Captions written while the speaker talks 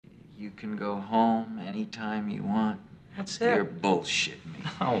You can go home anytime you want. That's You're it. bullshitting me.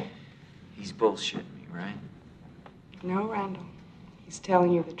 No. He's bullshitting me, right? No, Randall. He's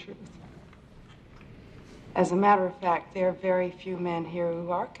telling you the truth. As a matter of fact, there are very few men here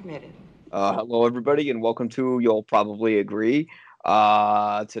who are committed. Hello, everybody, and welcome to You'll Probably Agree.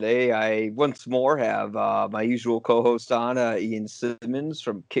 Today, I once more have my usual co-host on, Ian Simmons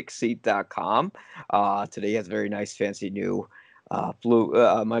from Kickseat.com. Today, he has a very nice, fancy new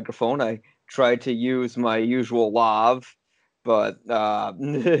blue microphone. I tried to use my usual lav, but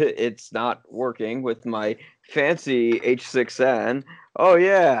it's not working with my fancy H6N. Oh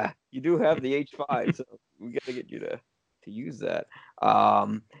yeah, you do have the H5, so we got to get you to use that.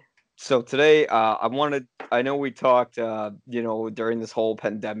 So today, I know we talked, during this whole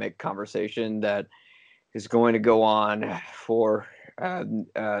pandemic conversation that is going to go on for an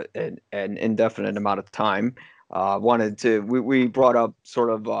indefinite amount of time. We brought up sort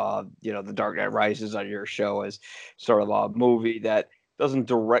of, The Dark Knight Rises on your show as sort of a movie that doesn't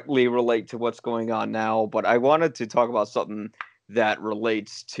directly relate to what's going on now, but I wanted to talk about something that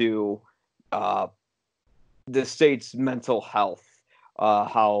relates to uh, the state's mental health,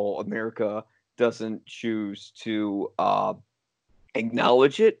 how America doesn't choose to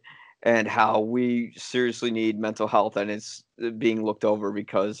acknowledge it, and how we seriously need mental health, and it's being looked over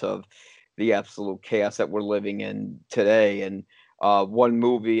because of the absolute chaos that we're living in today. And one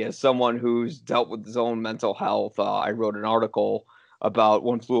movie, as someone who's dealt with his own mental health, I wrote an article about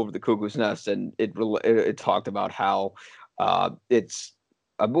One Flew Over the Cuckoo's Nest, and it talked about how it's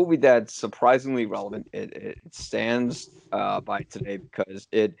a movie that's surprisingly relevant. It stands by today because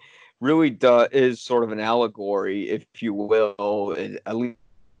it really is sort of an allegory, if you will, at least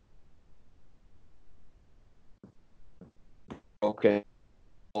okay,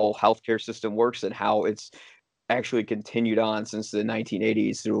 whole healthcare system works and how it's actually continued on since the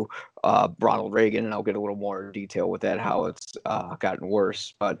 1980s through Ronald Reagan, and I'll get a little more detail with that, how it's gotten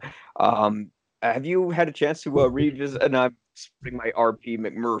worse. But um, have you had a chance to revisit? And I'm sporting my RP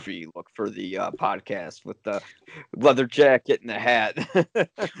McMurphy look for the podcast with the leather jacket and the hat.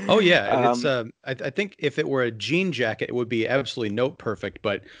 Oh yeah, it's um, I think if it were a jean jacket, it would be absolutely note perfect.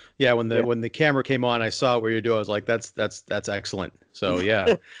 But yeah, yeah. when the camera came on, I saw what you're doing. I was like, that's excellent. So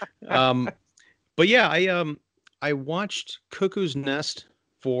yeah, um, but yeah, I watched Cuckoo's Nest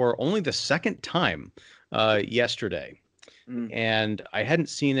for only the second time yesterday, Mm. and I hadn't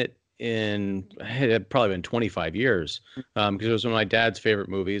seen it in it had probably been 25 years because it was one of my dad's favorite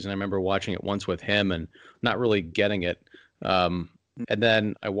movies, and I remember watching it once with him and not really getting it. Um, and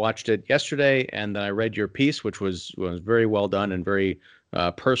then I watched it yesterday, and then I read your piece, which was very well done and very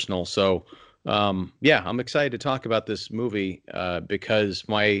personal. So yeah, I'm excited to talk about this movie because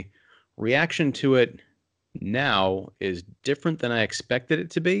my reaction to it now is different than I expected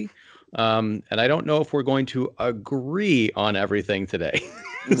it to be. And I don't know if we're going to agree on everything today.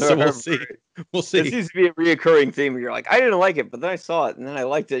 So we'll see. Right. We'll There see. seems to be a reoccurring theme where you're like, I didn't like it, but then I saw it and then I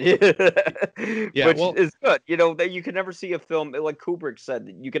liked it, Yeah, which well, is good. You know, that you can never see a film like Kubrick said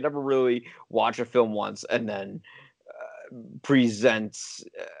that you can never really watch a film once and then present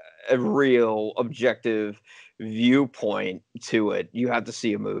a real objective viewpoint to it. You have to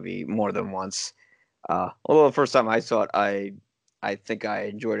see a movie more than once. Although the first time I saw it, I think I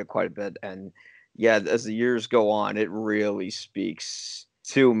enjoyed it quite a bit, and yeah, as the years go on, it really speaks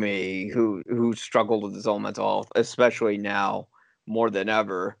to me, who struggled with his own mental health, especially now more than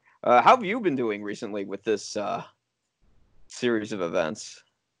ever. How have you been doing recently with this series of events?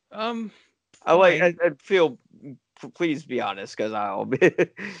 um, I fine. feel, please be honest, because I'll be.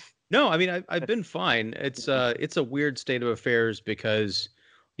 No, I mean I've been fine. It's a weird state of affairs because,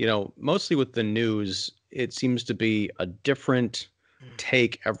 mostly with the news, it seems to be a different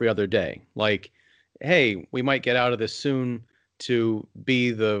take every other day. Like, hey, we might get out of this soon to be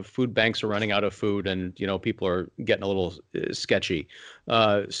the food banks are running out of food and, people are getting a little sketchy.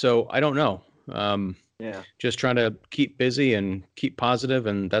 So I don't know. Yeah, Just trying to keep busy and keep positive,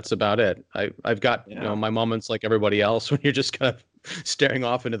 and that's about it. I've got yeah, my moments like everybody else when you're just kind of staring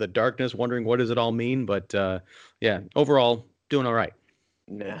off into the darkness, wondering what does it all mean. But yeah, overall doing all right.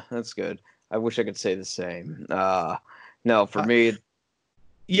 yeah. That's good. I wish I could say the same. No, for Uh, me, yeah,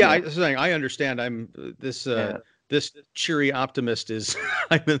 yeah, I was saying I understand. I'm this yeah, this cheery optimist is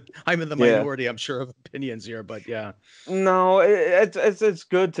I'm in the yeah. minority, I'm sure, of opinions here, but yeah. No, it's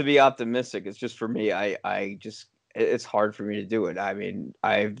good to be optimistic. It's just for me, I just it's hard for me to do it. I mean,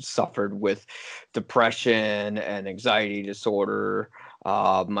 I've suffered with depression and anxiety disorder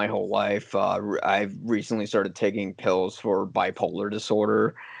my whole life. I've recently started taking pills for bipolar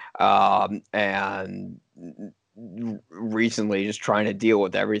disorder, and recently just trying to deal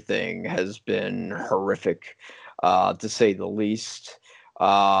with everything has been horrific, to say the least.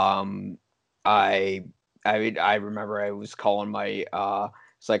 Um, I I mean, I remember I was calling my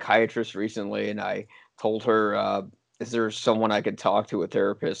psychiatrist recently, and I told her, "Is there someone I could talk to, a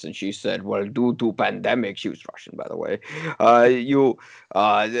therapist?" And she said, "Well, due to pandemic," she was Russian, by the way, you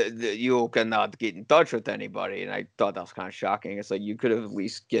you cannot get in touch with anybody. And I thought that was kind of shocking. It's like you could have at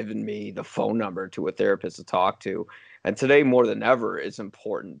least given me the phone number to a therapist to talk to. And today, more than ever, it's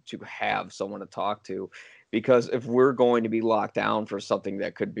important to have someone to talk to, because if we're going to be locked down for something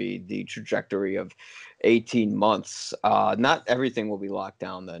that could be the trajectory of 18 months, not everything will be locked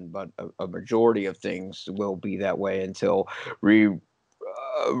down then, but a majority of things will be that way until we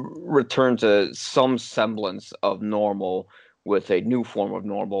return to some semblance of normal, with a new form of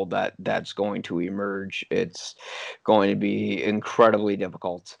normal that's going to emerge. It's going to be incredibly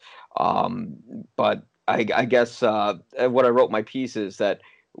difficult. Um, but I guess what I wrote in my piece is that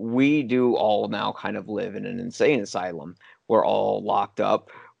we do all now kind of live in an insane asylum. We're all locked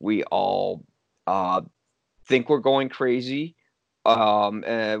up. We all uh, think we're going crazy,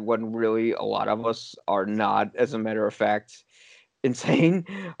 and when really a lot of us are not, as a matter of fact, insane.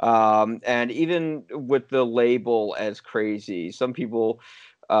 And even with the label as crazy, some people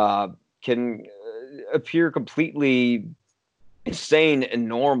uh, can appear completely insane and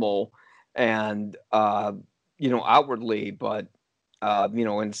normal, and outwardly, but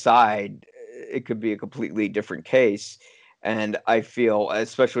inside it could be a completely different case. And I feel,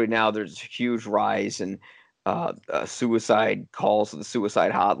 especially now, there's a huge rise in suicide calls to the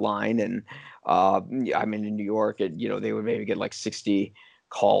suicide hotline. And I mean, in New York, they would maybe get like 60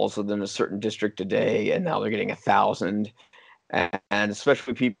 calls within a certain district a day, and now they're getting 1,000. And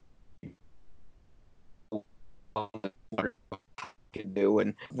especially people can do.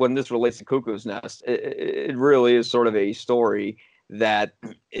 And when this relates to Cuckoo's Nest, it really is sort of a story that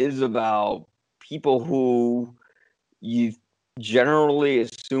is about people who you generally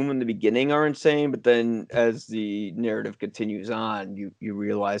assume in the beginning are insane, but then as the narrative continues on, you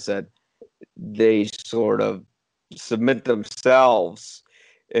realize that they sort of submit themselves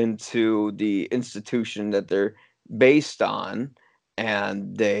into the institution that they're based on,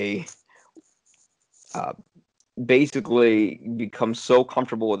 and they uh, basically become so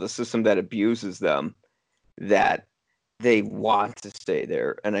comfortable with a system that abuses them that they want to stay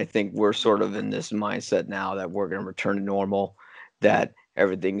there. And I think we're sort of in this mindset now that we're going to return to normal, that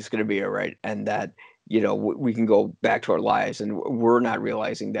everything's going to be all right, and that we can go back to our lives. And we're not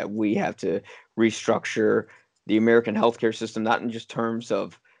realizing that we have to restructure the American healthcare system, not in just terms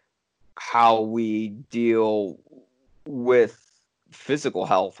of how we deal with physical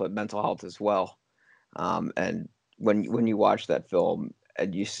health, but mental health as well. And when you watch that film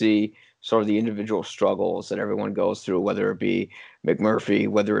and you see sort of the individual struggles that everyone goes through, whether it be McMurphy,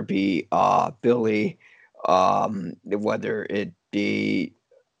 whether it be Billy, whether it be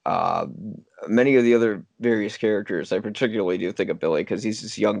uh, many of the other various characters. I particularly do think of Billy because he's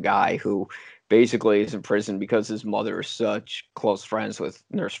this young guy who basically is in prison because his mother is such close friends with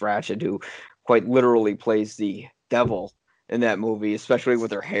Nurse Ratched, who quite literally plays the devil in that movie, especially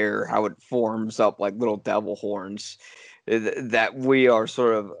with her hair, how it forms up like little devil horns. That we are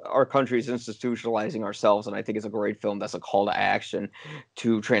sort of, our country's institutionalizing ourselves, and I think it's a great film that's a call to action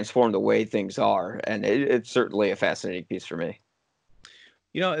to transform the way things are, and it's certainly a fascinating piece for me.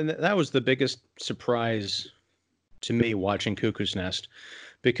 And that was the biggest surprise to me watching Cuckoo's Nest,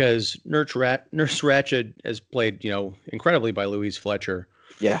 because Nurse Ratched, as played, incredibly by Louise Fletcher,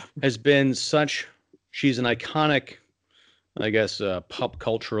 Yeah, has been she's an iconic, I guess, pop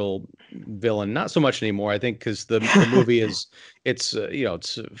cultural villain. Not so much anymore, I think, because the movie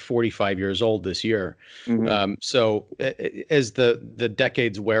it's 45 years old this year. mm-hmm. So as the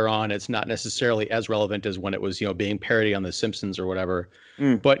decades wear on, it's not necessarily as relevant as when it was, being parodied on The Simpsons or whatever.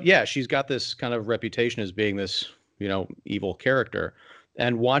 But yeah, she's got this kind of reputation as being this, evil character.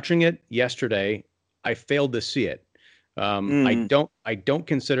 And watching it yesterday, I failed to see it. I don't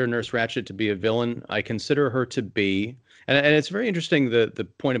consider Nurse Ratched to be a villain. I consider her to be, and it's very interesting, the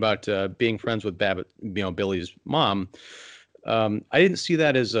point about being friends with Billy's mom. I didn't see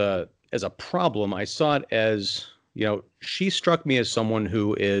that as a problem. I saw it as, she struck me as someone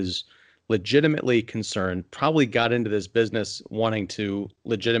who is legitimately concerned, probably got into this business wanting to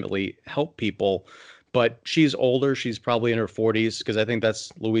legitimately help people, but she's older. She's probably in her 40s, because I think that's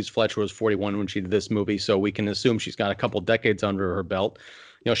Louise Fletcher was 41 when she did this movie. So we can assume she's got a couple decades under her belt.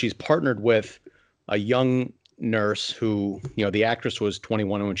 She's partnered with a young nurse who, the actress was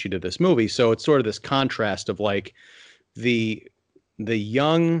 21 when she did this movie. So it's sort of this contrast of like the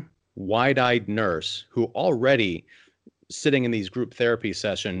young wide-eyed nurse who already sitting in these group therapy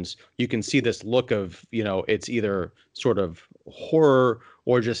sessions, you can see this look of, it's either sort of horror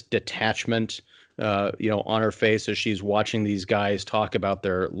or just detachment, on her face as she's watching these guys talk about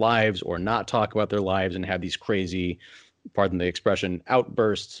their lives or not talk about their lives and have these crazy, pardon the expression,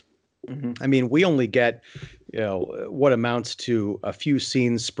 outbursts. Mm-hmm. I mean, we only get, what amounts to a few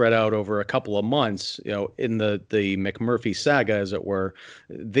scenes spread out over a couple of months, in the McMurphy saga, as it were.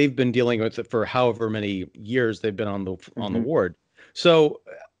 They've been dealing with it for however many years they've been on the Mm-hmm. ward. So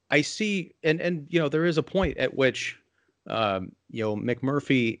I see, and there is a point at which,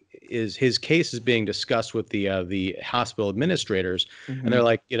 McMurphy his case is being discussed with the hospital administrators, Mm-hmm. and they're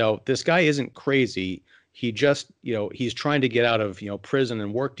like, this guy isn't crazy. He just, he's trying to get out of, prison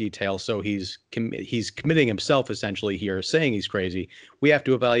and work detail. So he's committing himself essentially here, saying he's crazy. We have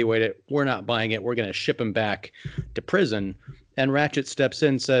to evaluate it. We're not buying it. We're going to ship him back to prison. And Ratchet steps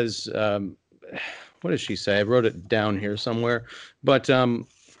in, says, what does she say? I wrote it down here somewhere, but,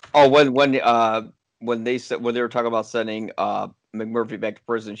 when they were talking about sending McMurphy back to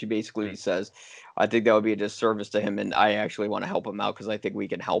prison, she basically says, "I think that would be a disservice to him, and I actually want to help him out because I think we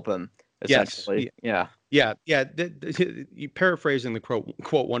can help him." Essentially, yes. Yeah. You paraphrasing the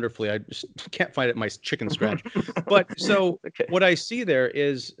quote wonderfully. I just can't find it in my chicken scratch. But so Okay. what I see there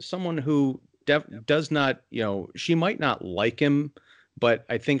is someone who does not, she might not like him, but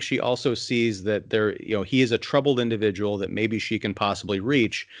I think she also sees that he is a troubled individual that maybe she can possibly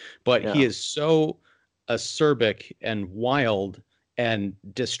reach, but he Yeah. is so acerbic and wild and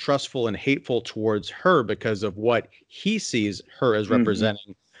distrustful and hateful towards her because of what he sees her as Mhm.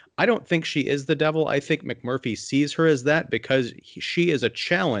 representing. I don't think she is the devil. I think McMurphy sees her as that because she is a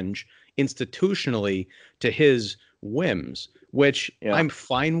challenge institutionally to his whims, which Yeah. I'm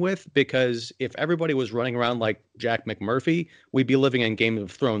fine with, because if everybody was running around like Jack McMurphy, we'd be living in Game of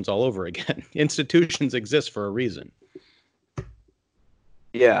Thrones all over again. Institutions exist for a reason.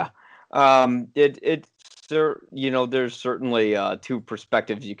 Yeah. There's certainly two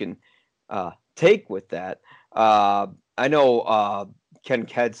perspectives you can take with that. I know Ken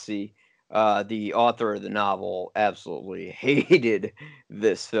Kesey, the author of the novel, absolutely hated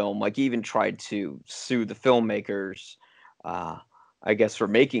this film. Like, he even tried to sue the filmmakers, uh, I guess, for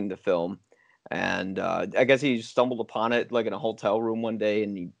making the film. And I guess he stumbled upon it like in a hotel room one day,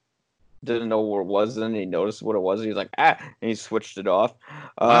 and he didn't know where it was, and he noticed what it was. And he was like, and he switched it off.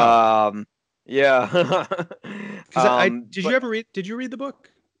 Wow. Yeah. Because But did you read the book?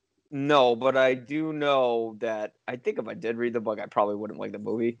 no, but I do know that I think if I did read the book, I probably wouldn't like the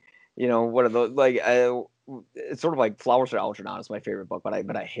movie. One of those, like, it's sort of like Flowers for Algernon is my favorite book, but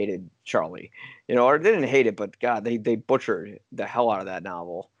I hated Charlie. Or they didn't hate it, but God, they butchered the hell out of that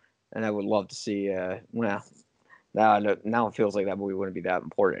novel, and I would love to see. Well, now it feels like that movie wouldn't be that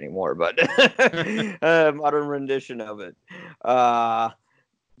important anymore, but modern rendition of it.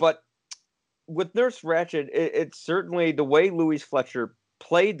 But with Nurse Ratched, it's certainly the way Louise Fletcher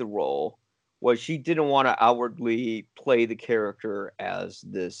played the role was she didn't want to outwardly play the character as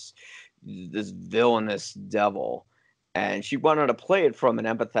this villainous devil, and she wanted to play it from an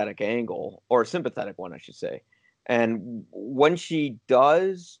empathetic angle, or a sympathetic one, I should say. And when she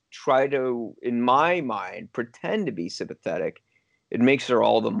does try to, in my mind, pretend to be sympathetic, it makes her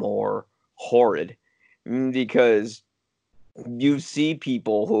all the more horrid, because you see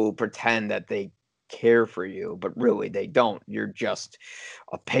people who pretend that they care for you, but really they don't. You're just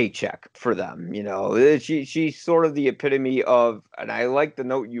a paycheck for them. She's sort of the epitome of, and I like the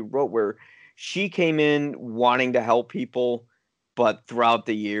note you wrote where she came in wanting to help people, but throughout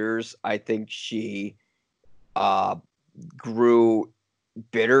the years, I think she uh, grew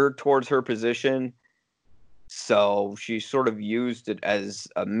bitter towards her position. So she sort of used it as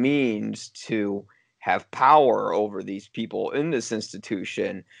a means to have power over these people in this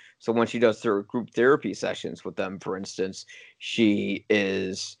institution. So when she does her group therapy sessions with them, for instance, she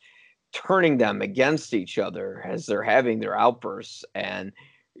is turning them against each other as they're having their outbursts, and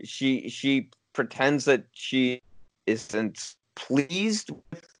she pretends that she isn't pleased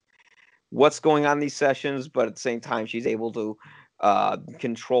with what's going on in these sessions, but at the same time, she's able to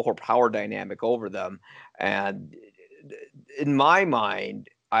control her power dynamic over them. And in my mind,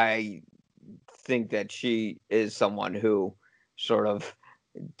 I think that she is someone who sort of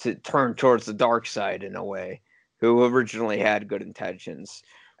to turn towards the dark side in a way, who originally had good intentions.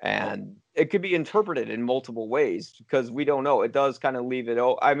 And it could be interpreted in multiple ways because we don't know. It does kind of leave it.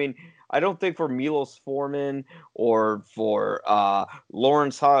 I mean, I don't think for Milos Forman or for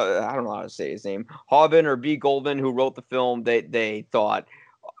Lawrence, I don't know how to say his name, Hobbin or B. Goldman, who wrote the film, they thought,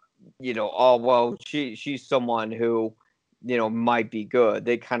 oh well, she's someone who might be good.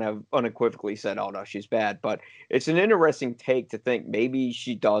 They kind of unequivocally said, "Oh no, she's bad." But it's an interesting take to think maybe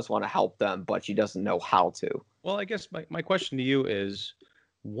she does want to help them, but she doesn't know how to. Well, I guess my question to you is,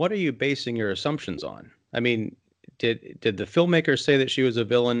 what are you basing your assumptions on? I mean, did the filmmaker say that she was a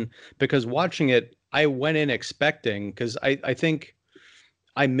villain? Because watching it, I went in expecting, because I think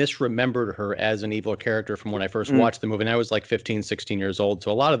I misremembered her as an evil character from when I first Mm. watched the movie, and I was like 15, 16 years old.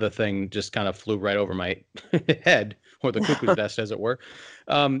 So a lot of the thing just kind of flew right over my head, or the cuckoo's nest, as it were.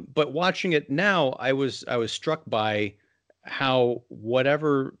 But watching it now, I was struck by how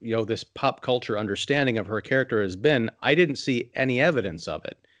whatever, this pop culture understanding of her character has been, I didn't see any evidence of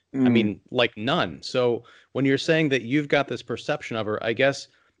it. I Mm. mean, like none. So when you're saying that you've got this perception of her, I guess,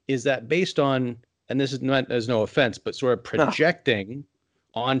 is that based on, and this is not as no offense, but sort of projecting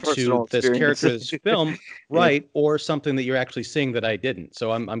onto Personal this experience. character's film, Yeah. right? Or something that you're actually seeing that I didn't.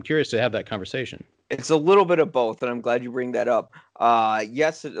 So I'm curious to have that conversation. It's a little bit of both, and I'm glad you bring that up.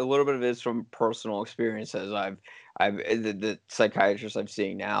 Yes, a little bit of it is from personal experiences. The psychiatrist I'm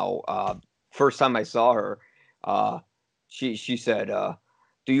seeing now. First time I saw her, uh, she said,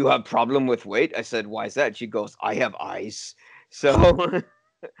 "Do you have problem with weight?" I said, "Why is that?" She goes, "I have eyes." So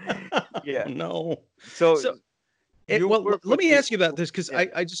yeah. No. So So you well, work let with me ask you about people. this, because Yeah.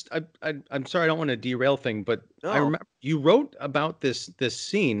 I'm sorry, I don't want to derail thing, but I No. remember you wrote about this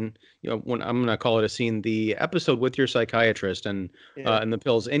scene. When I'm going to call it a scene, the episode with your psychiatrist Yeah. and the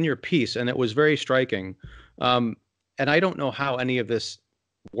pills in your piece, and it was very striking. Um, and I don't know how any of this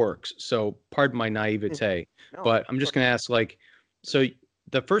works, so pardon my naivete, No. but I'm just going to ask, like, so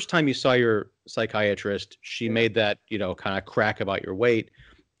the first time you saw your psychiatrist, she Yeah. made that kind of crack about your weight.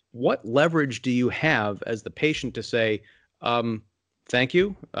 What leverage do you have as the patient to say, um, thank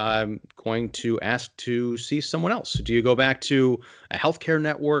you, I'm going to ask to see someone else? Do you go back to a healthcare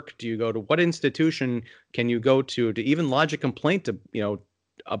network? Do you go to what institution can you go to even lodge a complaint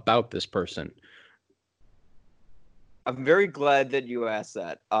about this person? I'm very glad that you asked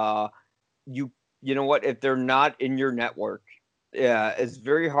that. You you know what? If they're not in your network, yeah, it's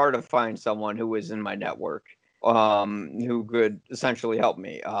very hard to find someone who is in my network, who could essentially help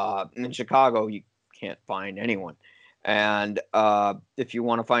me. In Chicago, you can't find anyone, and if you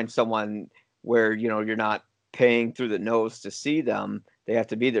want to find someone where you're not paying through the nose to see them, they have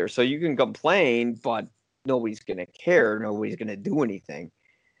to be there. So you can complain, but nobody's gonna care. Nobody's gonna do anything.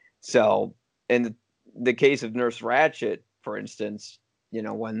 So in the case of Nurse Ratchet, for instance,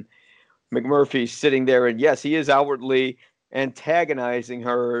 when McMurphy's sitting there, and yes, he is outwardly antagonizing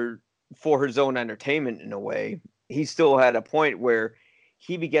her for his own entertainment in a way. He still had a point where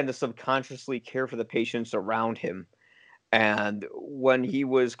he began to subconsciously care for the patients around him. And when he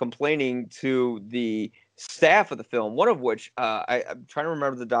was complaining to the staff of the film, one of which I'm trying to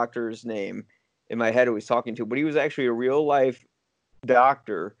remember the doctor's name in my head who he's talking to, but he was actually a real life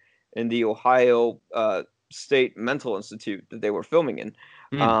doctor in the Ohio State Mental Institute that they were filming in.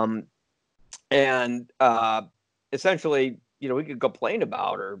 Hmm. Um, and essentially, we could complain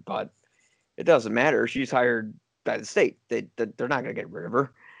about her, but it doesn't matter. She's hired by the state. They're not going to get rid of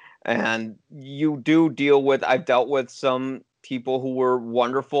her. And you do deal with, I've dealt with some people who were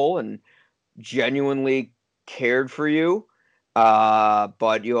wonderful and genuinely cared for you.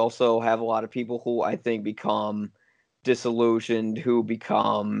 But you also have a lot of people who I think become disillusioned, who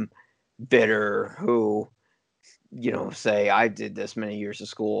become bitter, who say, I did this many years of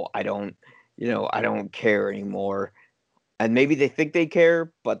school. I don't care anymore. And maybe they think they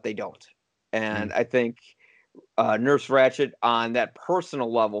care, but they don't. And I think Nurse Ratchet, on that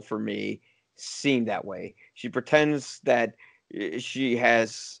personal level for me, seemed that way. She pretends that she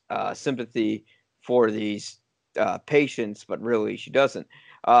has sympathy for these patients, but really she doesn't.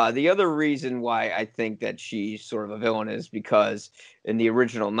 The other reason why I think that she's sort of a villain is because in the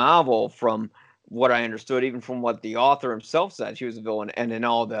original novel, from what I understood, even from what the author himself said, she was a villain. And in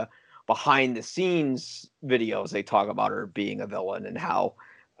all the behind the scenes videos, they talk about her being a villain and how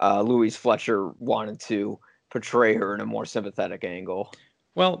Louise Fletcher wanted to portray her in a more sympathetic angle.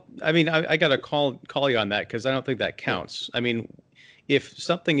 Well, I mean, I got to call you on that, because I don't think that Yeah. counts. I mean, if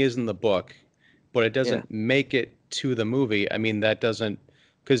something is in the book, but it Yeah. doesn't make it to the movie, I mean, that doesn't,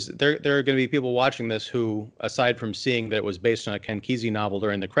 because there are going to be people watching this who, aside from seeing that it was based on a Ken Kesey novel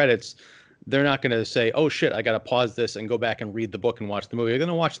during the credits, they're not going to say, "Oh shit, I got to pause this and go back and read the book and watch the movie." They're going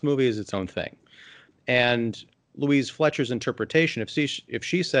to watch the movie as its own thing. And Louise Fletcher's interpretation, if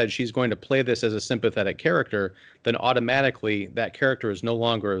she said she's going to play this as a sympathetic character, then automatically that character is no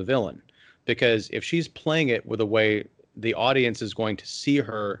longer a villain. Because if she's playing it with a way the audience is going to see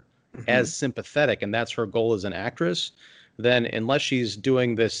her Hmm. as sympathetic, and that's her goal as an actress, then unless she's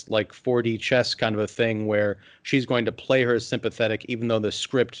doing this like 4D chess kind of a thing where she's going to play her sympathetic, even though the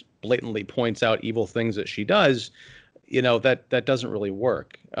script blatantly points out evil things that she does, that doesn't really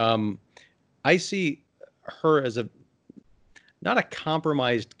work. I see her as not a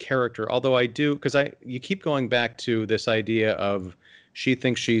compromised character, although I do, because you keep going back to this idea of she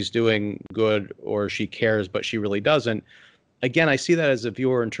thinks she's doing good or she cares, but she really doesn't. Again, I see that as a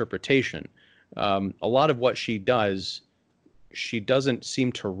viewer interpretation. A lot of what she does, she doesn't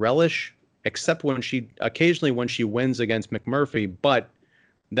seem to relish, except occasionally when she wins against McMurphy, but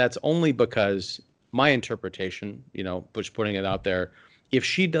that's only because my interpretation, just putting it out there, if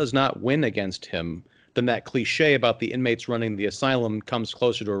she does not win against him, then that cliche about the inmates running the asylum comes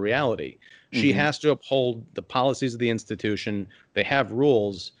closer to a reality. She has to uphold the policies of the institution. They have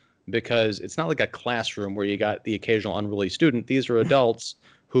rules because it's not like a classroom where you got the occasional unruly student. These are adults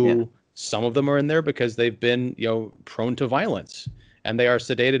who some of them are in there because they've been, prone to violence, and they are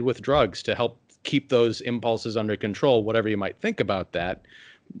sedated with drugs to help keep those impulses under control, whatever you might think about that.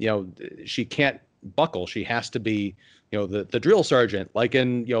 She can't buckle. She has to be, the drill sergeant, like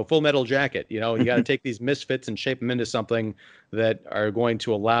in, Full Metal Jacket. You got to take these misfits and shape them into something that are going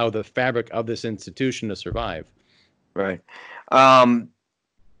to allow the fabric of this institution to survive. Right. The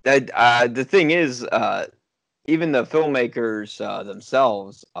thing is, even the filmmakers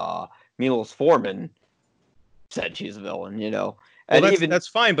themselves, Milos Forman said she's a villain, Well, and even that's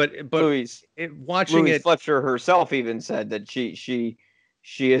fine, but Louise watching Fletcher herself even said that she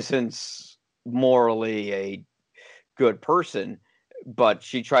isn't morally a good person, but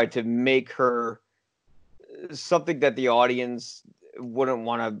she tried to make her something that the audience wouldn't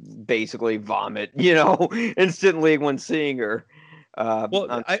want to basically vomit, instantly when seeing her.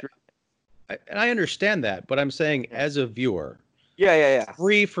 Well, I understand that, but I'm saying as a viewer, yeah,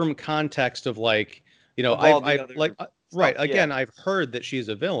 free from context of like, right. Again, I've heard that she's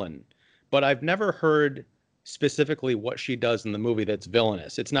a villain, but I've never heard specifically what she does in the movie that's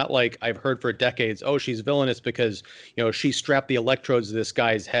villainous. It's not like I've heard for decades, oh, she's villainous because, she strapped the electrodes to this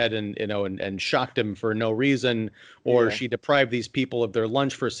guy's head and shocked him for no reason, or she deprived these people of their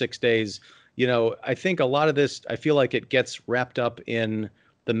lunch for 6 days. I think a lot of this, I feel like it gets wrapped up in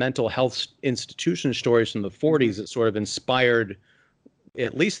the mental health institution stories from the 40s that sort of inspired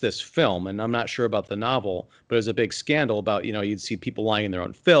at least this film, and I'm not sure about the novel, but it was a big scandal about, you'd see people lying in their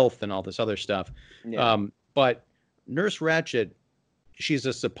own filth and all this other stuff. Yeah. But Nurse Ratched, she's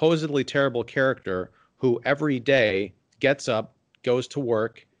a supposedly terrible character who every day gets up, goes to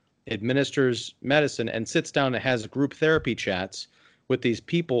work, administers medicine, and sits down and has group therapy chats with these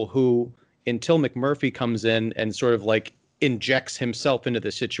people who, until McMurphy comes in and sort of like injects himself into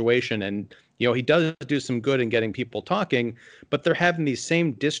the situation, and he does do some good in getting people talking, but they're having these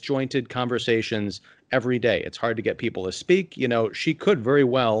same disjointed conversations every day. It's hard to get people to speak. She could very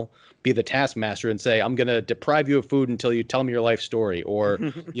well be the taskmaster and say, I'm going to deprive you of food until you tell me your life story, or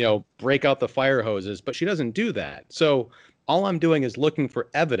break out the fire hoses, but she doesn't do that. So all I'm doing is looking for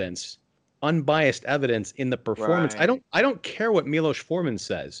evidence, unbiased evidence in the performance. Right. I don't care what Milos Forman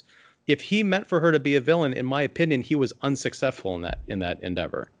says. If he meant for her to be a villain, in my opinion, he was unsuccessful in that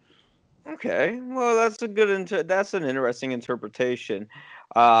endeavor. Okay, well, that's an interesting interpretation.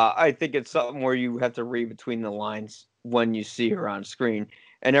 I think it's something where you have to read between the lines when you see her on screen,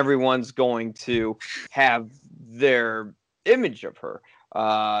 and everyone's going to have their image of her.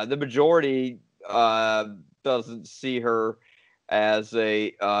 The majority doesn't see her as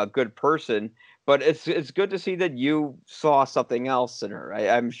a good person, but it's good to see that you saw something else in her.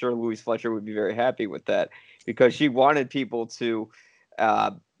 I'm sure Louise Fletcher would be very happy with that, because she wanted people to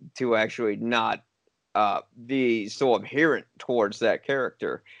actually not be so adherent towards that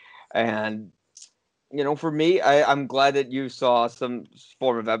character. And for me, I'm glad that you saw some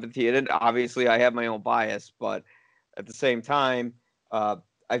form of empathy in it. Obviously, I have my own bias, but at the same time,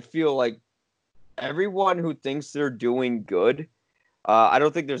 I feel like everyone who thinks they're doing good, I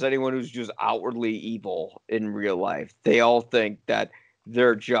don't think there's anyone who's just outwardly evil in real life. They all think that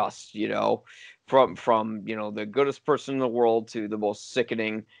they're just, from the goodest person in the world to the most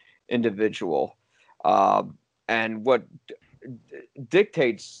sickening individual. And what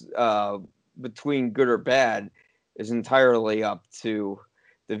dictates between good or bad is entirely up to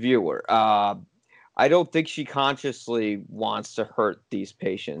the viewer. I don't think she consciously wants to hurt these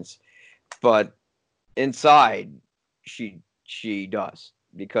patients, but inside she does,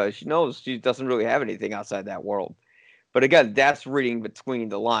 because she knows she doesn't really have anything outside that world. But again, that's reading between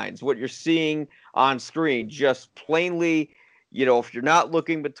the lines. What you're seeing on screen, just plainly, if you're not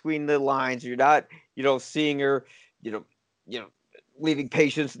looking between the lines, you're not, seeing her, leaving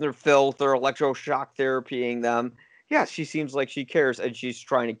patients in their filth or electroshock therapying them. yeah, she seems like she cares, and she's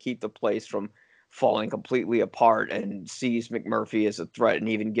trying to keep the place from falling completely apart, and sees McMurphy as a threat, and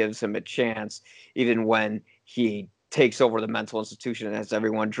even gives him a chance, even when he takes over the mental institution and has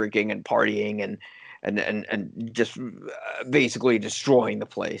everyone drinking and partying and just basically destroying the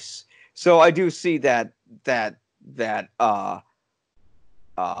place. So I do see that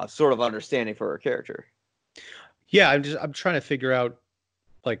sort of understanding for her character. Yeah, I'm trying to figure out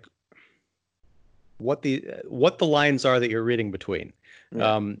like what the lines are that you're reading between.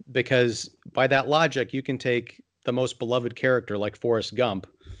 Yeah. Because by that logic, you can take the most beloved character like Forrest Gump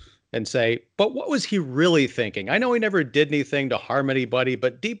and say, but what was he really thinking? I know he never did anything to harm anybody,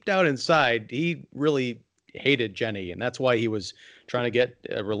 but deep down inside, he really hated Jenny. And that's why he was trying to get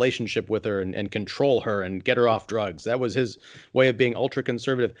a relationship with her and control her and get her off drugs. That was his way of being ultra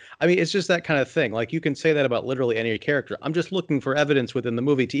conservative. I mean, it's just that kind of thing. Like, you can say that about literally any character. I'm just looking for evidence within the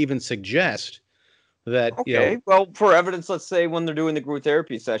movie to even suggest that, Okay. Well, for evidence, let's say when they're doing the group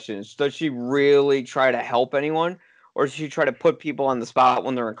therapy sessions, does she really try to help anyone? Or does she try to put people on the spot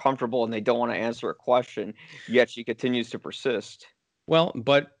when they're uncomfortable and they don't want to answer a question, yet she continues to persist? well,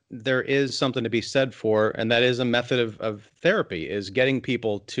 but there is something to be said for, and that is a method of therapy, is getting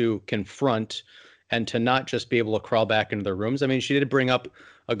people to confront and to not just be able to crawl back into their rooms. I mean, she did bring up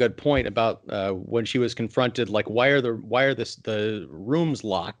a good point about when she was confronted, like, why are the rooms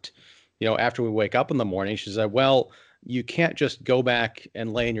locked? After we wake up in the morning, she said, well, you can't just go back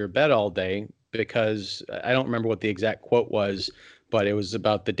and lay in your bed all day, because I don't remember what the exact quote was, but it was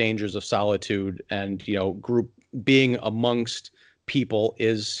about the dangers of solitude, and group being amongst people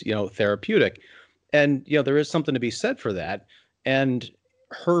is therapeutic. And there is something to be said for that. And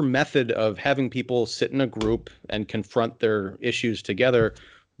her method of having people sit in a group and confront their issues together,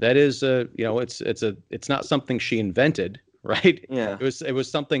 that is it's not something she invented, right? Yeah. It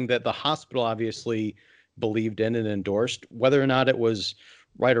was something that the hospital obviously believed in and endorsed. Whether or not it was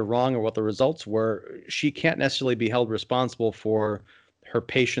right or wrong, or what the results were, she can't necessarily be held responsible for her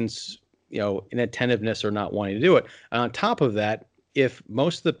patients inattentiveness or not wanting to do it. And on top of that, if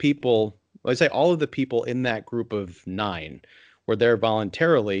most of the people, let's say all of the people in that group of 9 were there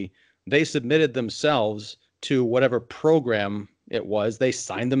voluntarily, they submitted themselves to whatever program it was. They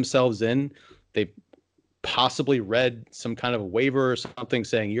signed themselves in. They possibly read some kind of a waiver or something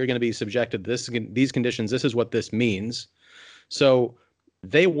saying, you're going to be subjected to these conditions. This is what this means. So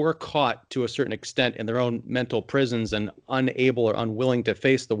they were caught to a certain extent in their own mental prisons and unable or unwilling to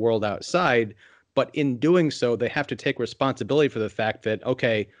face the world outside. But in doing so, they have to take responsibility for the fact that,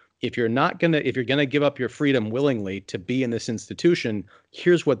 okay, if you're going to give up your freedom willingly to be in this institution,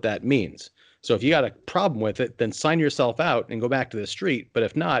 here's what that means. So if you got a problem with it, then sign yourself out and go back to the street. But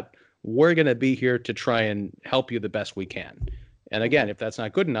if not, we're going to be here to try and help you the best we can. And again, if that's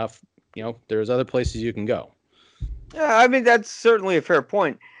not good enough, there's other places you can go. Yeah, I mean, that's certainly a fair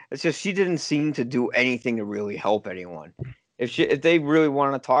point. It's just she didn't seem to do anything to really help anyone. If they really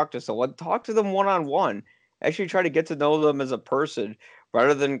want to talk to someone, talk to them one-on-one. Actually try to get to know them as a person,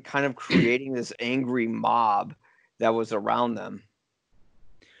 rather than kind of creating this angry mob that was around them.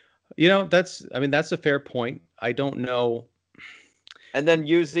 That's a fair point. I don't know. And then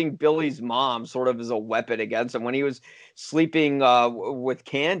using Billy's mom sort of as a weapon against him when he was sleeping with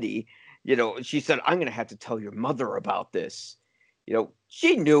Candy. She said, I'm going to have to tell your mother about this.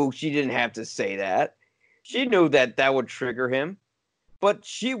 She knew she didn't have to say that. She knew that would trigger him. But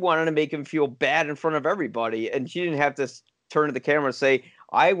she wanted to make him feel bad in front of everybody. And she didn't have to turn to the camera and say,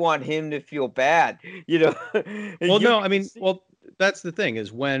 I want him to feel bad. Well, no, I mean, well, that's the thing,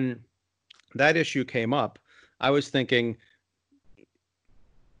 is when that issue came up, I was thinking,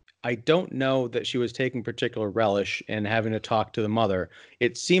 I don't know that she was taking particular relish in having to talk to the mother.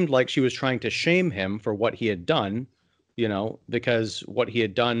 It seemed like she was trying to shame him for what he had done, because what he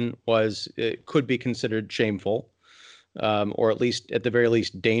had done it could be considered shameful, or at the very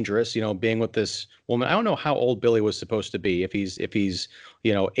least dangerous, being with this woman. I don't know how old Billy was supposed to be, if he's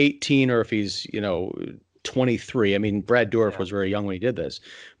 18 or if he's 23. I mean, Brad Dourif was very young when he did this,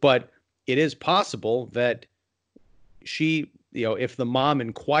 but it is possible that she, if the mom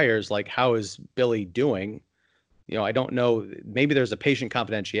inquires, like, how is Billy doing? I don't know. Maybe there's a patient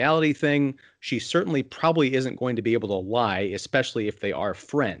confidentiality thing. She certainly probably isn't going to be able to lie, especially if they are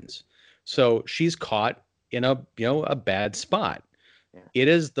friends. So she's caught in a bad spot. Yeah. It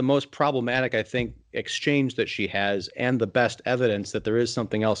is the most problematic, I think, exchange that she has, and the best evidence that there is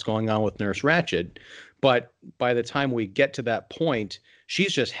something else going on with Nurse Ratched. But by the time we get to that point,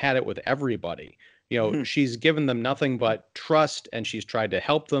 she's just had it with everybody. She's given them nothing but trust, and she's tried to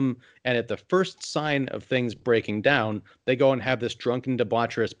help them. And at the first sign of things breaking down, they go and have this drunken,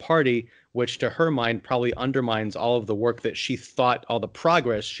 debaucherous party, which to her mind probably undermines all of the work that she thought, all the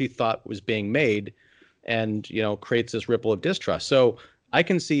progress she thought was being made, and, creates this ripple of distrust. So I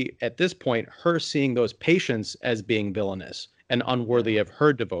can see at this point her seeing those patients as being villainous and unworthy of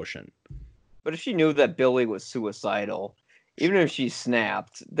her devotion. But if she knew that Billy was suicidal, even if she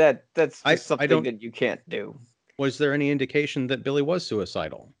snapped, that's just something that you can't do. Was there any indication that Billy was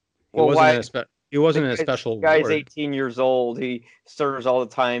suicidal? Well, he wasn't in a special ward. The guy's ward. 18 years old. He serves all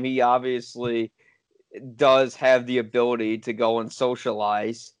the time. He obviously does have the ability to go and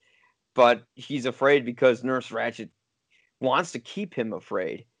socialize, but he's afraid because Nurse Ratched wants to keep him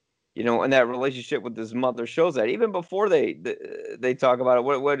afraid. And that relationship with his mother shows that. Even before they talk about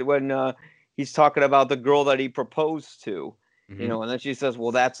it, when he's talking about the girl that he proposed to, and then she says,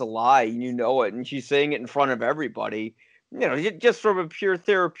 well, that's a lie, and it, and she's saying it in front of everybody. Just from a pure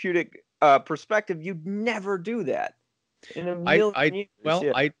therapeutic perspective, you'd never do that in a million years. Well,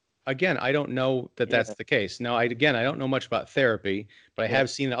 yeah. I don't know that that's the case. Now, I don't know much about therapy, but I have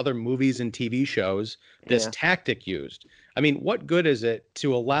seen in other movies and TV shows this tactic used. I mean, what good is it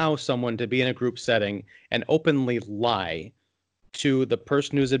to allow someone to be in a group setting and openly lie to the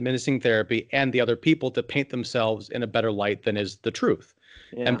person who's administering therapy and the other people to paint themselves in a better light than is the truth?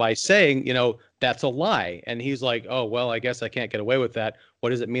 Yeah. And by saying, that's a lie, and he's like, oh, well, I guess I can't get away with that. What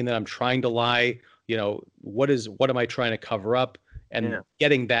does it mean that I'm trying to lie? What am I trying to cover up? And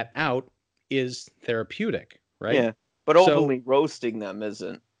getting that out is therapeutic, right? Yeah, but openly roasting them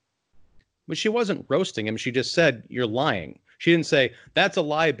isn't. But she wasn't roasting him. She just said, you're lying. She didn't say, that's a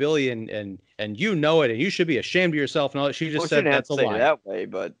lie, Billy, and you know it, and you should be ashamed of yourself and all that. She just said that's a lie. That way,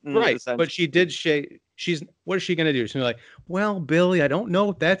 but right. But she did say, what is she going to do? She's gonna be like, well, Billy, I don't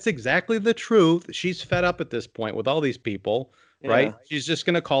know if that's exactly the truth. She's fed up at this point with all these people, right? She's just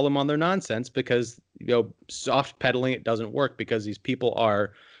going to call them on their nonsense because, soft pedaling, it doesn't work because these people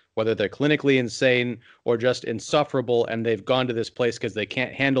are, whether they're clinically insane or just insufferable, and they've gone to this place because they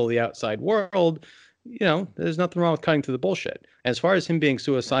can't handle the outside world. There's nothing wrong with cutting through the bullshit. As far as him being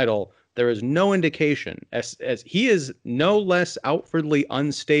suicidal, there is no indication, as he is no less outwardly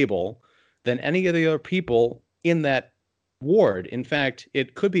unstable than any of the other people in that ward. In fact,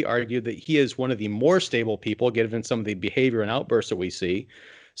 it could be argued that he is one of the more stable people, given some of the behavior and outbursts that we see.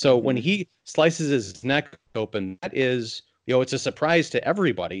 So when he slices his neck open, that is, it's a surprise to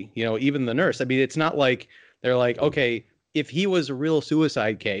everybody, even the nurse. I mean, it's not like they're like, okay, if he was a real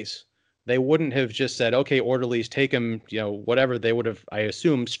suicide case, they wouldn't have just said, okay, orderlies, take him, whatever. They would have, I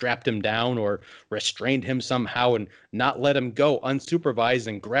assume, strapped him down or restrained him somehow and not let him go unsupervised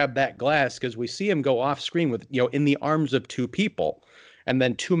and grab that glass, because we see him go off screen with, in the arms of two people. And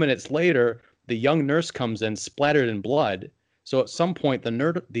then 2 minutes later, the young nurse comes in splattered in blood. So at some point,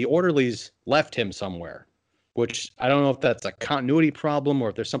 the orderlies left him somewhere, which I don't know if that's a continuity problem or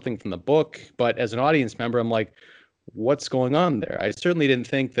if there's something from the book. But as an audience member, I'm like, what's going on there? I certainly didn't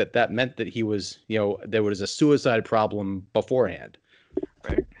think that meant that he was, there was a suicide problem beforehand.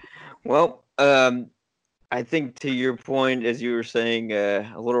 Right. Well, I think to your point, as you were saying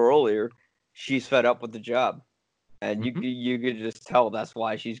a little earlier, she's fed up with the job, and you could just tell that's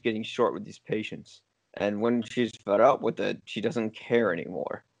why she's getting short with these patients. And when she's fed up with it, she doesn't care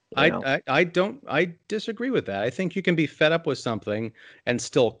anymore. I disagree with that. I think you can be fed up with something and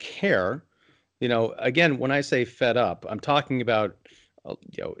still care. Again, when I say fed up, I'm talking about,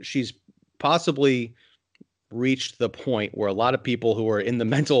 she's possibly reached the point where a lot of people who are in the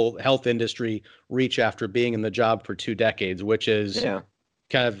mental health industry reach after being in the job for 2 decades, which is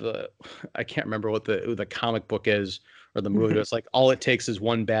kind of, I can't remember who the comic book is or the movie. It's like all it takes is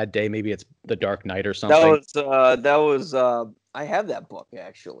one bad day. Maybe it's The Dark Knight or something. That was I have that book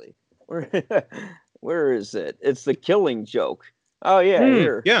actually. Where is it? It's The Killing Joke. Oh yeah,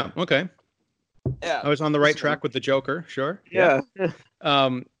 here. Yeah. Okay. Yeah, I was on the right track with the Joker. Sure. Yeah.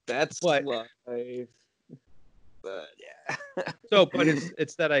 That's what. But but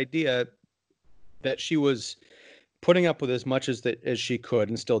it's that idea that she was putting up with as much as she could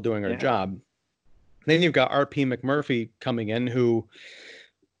and still doing her job. Then you've got R.P. McMurphy coming in, who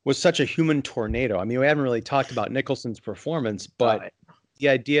was such a human tornado. I mean, we haven't really talked about Nicholson's performance, but the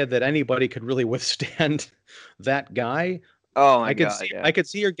idea that anybody could really withstand that guy. Oh my God! I could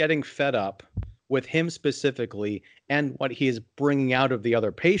see her getting fed up with him specifically and what he is bringing out of the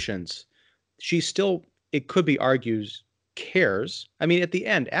other patients. She still, it could be argued, cares. I mean, at the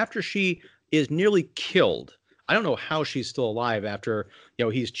end, after she is nearly killed, I don't know how she's still alive after,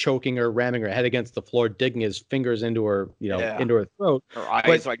 he's choking her, ramming her head against the floor, digging his fingers into her, Yeah. into her throat. Her eyes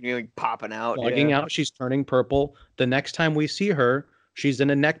But like nearly popping out. bugging out, she's turning purple. The next time we see her, she's in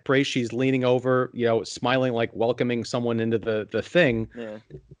a neck brace. She's leaning over, smiling, like welcoming someone into the thing. Yeah.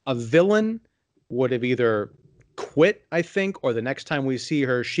 A villain would have either quit, I think, or the next time we see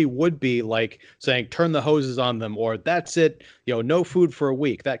her, she would be like saying, turn the hoses on them, or that's it, no food for a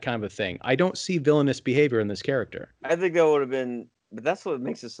week, that kind of a thing. I don't see villainous behavior in this character. I think that would have been, but that's what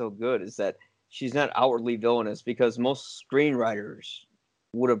makes it so good, is that she's not outwardly villainous, because most screenwriters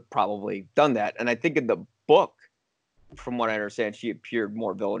would have probably done that. And I think in the book, from what I understand, she appeared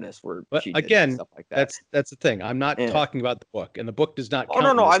more villainous, where But she did again, stuff like that. that's the thing. I'm not Yeah. talking about the book, and the book does not Oh, count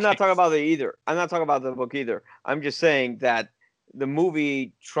no, in no, this I'm not case. talking about it either. I'm not talking about the book either. I'm just saying that the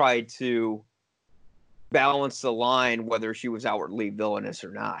movie tried to balance the line whether she was outwardly villainous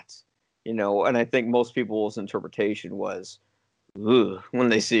or not. And I think most people's interpretation was, ugh, when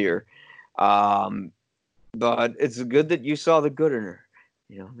they see her. But it's good that you saw the good in her.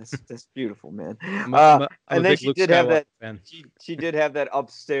 That's beautiful, man. I'm a And then big she Luke did have Skywalker that. fan. She did have that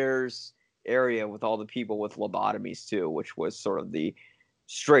upstairs area with all the people with lobotomies too, which was sort of the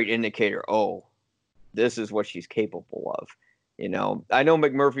straight indicator. Oh, this is what she's capable of. I know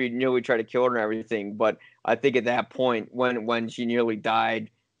McMurphy nearly tried to kill her and everything, but I think at that point, when she nearly died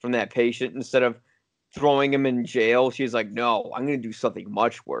from that patient, instead of throwing him in jail, she's like, "No, I'm going to do something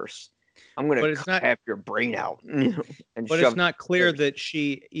much worse. I'm going to cut your brain out." And but shove it's not clear upstairs. that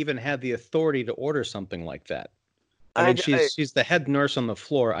she even had the authority to order something like that. I mean, she's the head nurse on the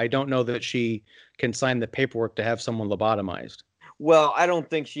floor. I don't know that she can sign the paperwork to have someone lobotomized. Well, I don't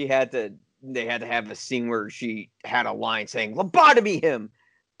think she had to. They had to have a scene where she had a line saying "lobotomy him,"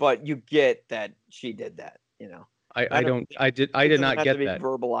 but you get that she did that. I did not get that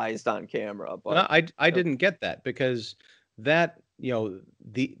verbalized on camera. But no, I didn't get that, because that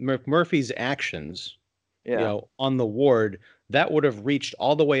the Murphy's actions, on the ward, that would have reached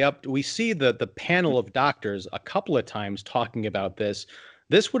all the way up. We see the panel of doctors a couple of times talking about this.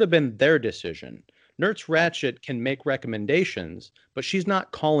 This would have been their decision. Nurse Ratched can make recommendations, but she's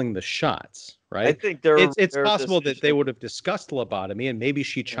not calling the shots, right? I think it's possible that they would have discussed lobotomy, and maybe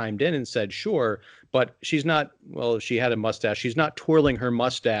she chimed in and said, sure, but she's not, well, she had a mustache. She's not twirling her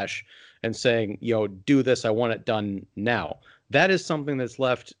mustache and saying, do this, I want it done now. That is something that's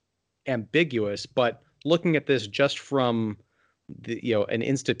left ambiguous, but looking at this just from an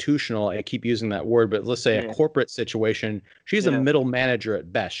institutional, I keep using that word, but let's say a corporate situation, she's a middle manager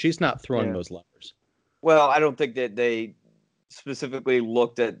at best. She's not throwing those levers. Well, I don't think that they specifically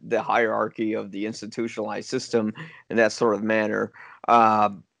looked at the hierarchy of the institutionalized system in that sort of manner.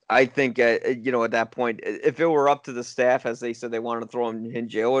 I think, at that point, if it were up to the staff, as they said they wanted to throw him in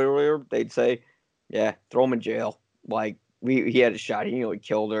jail earlier, they'd say, yeah, throw him in jail. Like, he had a shot. He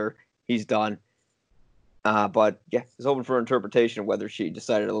killed her. He's done. But yeah, it's open for interpretation whether she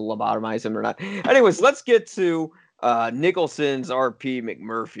decided to lobotomize him or not. Anyways, let's get to Nicholson's RP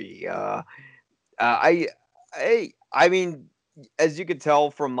McMurphy. I mean, as you could tell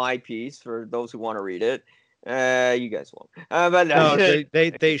from my piece, for those who want to read it, you guys won't. But no,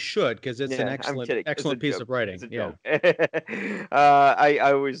 they should, because it's an excellent piece of writing. Yeah. I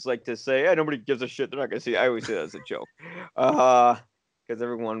always like to say, nobody gives a shit. They're not gonna see. I always say that as a joke, because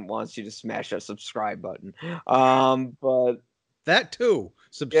everyone wants you to smash that subscribe button. But that too,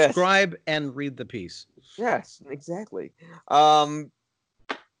 subscribe and read the piece. Yes, exactly.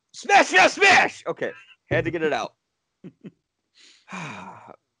 Smash! Okay, had to get it out.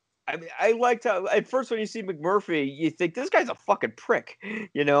 I mean, I liked how at first when you see McMurphy, you think this guy's a fucking prick,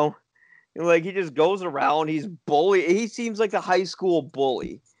 like he just goes around, he's bully. He seems like the high school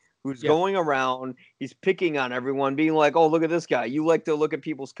bully who's going around, he's picking on everyone, being like, "Oh, look at this guy. You like to look at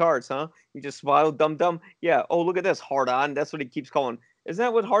people's cards, huh? You just smile, dumb. Yeah. Oh, look at this, hard on. That's what he keeps calling. Isn't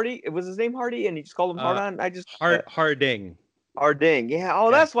that what Hardy? Was his name Hardy, and he just called him hard on? Harding. Harding. Yeah. Oh,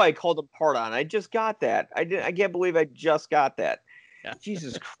 that's why I called him hard on. I just got that. I can't believe I just got that. Yeah.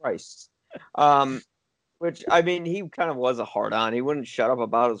 Jesus Christ. Which, I mean, he kind of was a hard on. He wouldn't shut up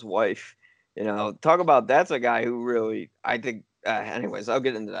about his wife. Talk about, that's a guy who really, I think, anyways, I'll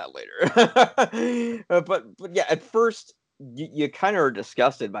get into that later. But yeah, at first you kind of are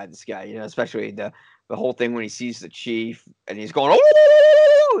disgusted by this guy, especially the whole thing when he sees the chief and he's going,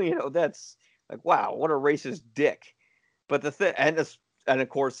 oh, that's like, wow, what a racist dick. But the thing, and of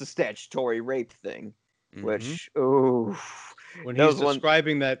course the statutory rape thing, which, when he's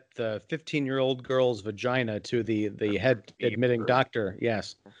describing that 15-year-old girl's vagina to the head admitting doctor,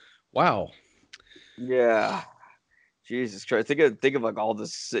 yes, wow, yeah, Jesus Christ! Think of like all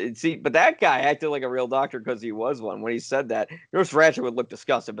this. See, but that guy acted like a real doctor because he was one. When he said that, Nurse Ratched would look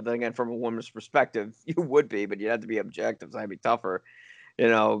disgusted, but then again, from a woman's perspective, you would be, but you had to be objective, so that'd be tougher.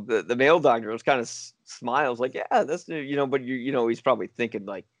 The male doctor was kind of smiles like, yeah, that's but he's probably thinking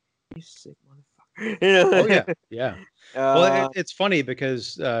like, you sick motherfucker. Oh yeah, yeah. Well, Uh, it's funny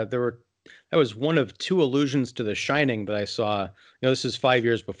because that was one of two allusions to The Shining that I saw. This is 5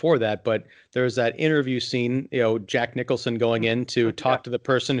 years before that, but there's that interview scene. Jack Nicholson going in to talk to the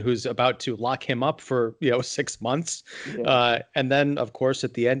person who's about to lock him up for 6 months, and then of course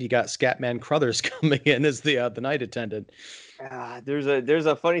at the end you got Scatman Crothers coming in as the night attendant. There's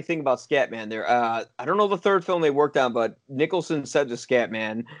a funny thing about Scatman there. I don't know the third film they worked on, but Nicholson said to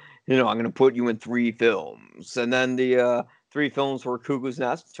Scatman, I'm going to put you in 3 films. And then the 3 films were Cuckoo's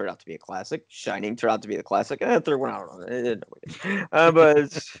Nest, turned out to be a classic. Shining turned out to be the classic. And the third one, I don't know.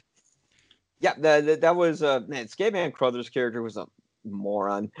 But yeah, that was man. Scatman Crothers' character was a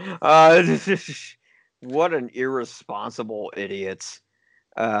moron. What an irresponsible idiot.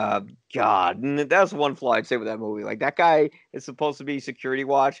 God, and that's one flaw I'd say with that movie. Like, that guy is supposed to be security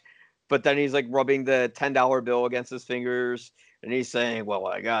watch, but then he's like rubbing the $10 bill against his fingers, and he's saying, "Well,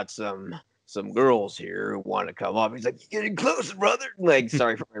 I got some girls here who want to come up." He's like, "You're getting closer, brother." Like,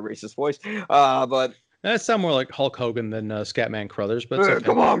 sorry for my racist voice, but that sounds more like Hulk Hogan than Scatman Crothers. But okay.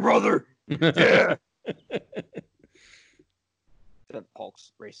 Come on, brother. Yeah.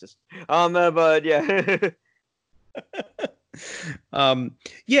 Hulk's racist. But yeah.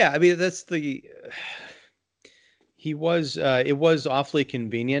 Yeah, I mean that's he was it was awfully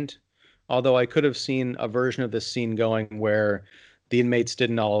convenient, although I could have seen a version of this scene going where the inmates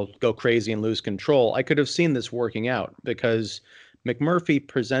didn't all go crazy and lose control. I could have seen this working out because McMurphy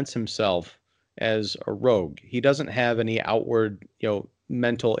presents himself as a rogue. He doesn't have any outward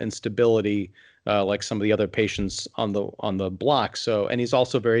mental instability like some of the other patients on the block. So, and he's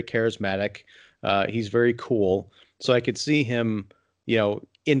also very charismatic. He's very cool. So I could see him,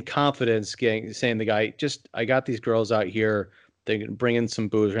 in confidence, saying to the guy, I got these girls out here. They can bring in some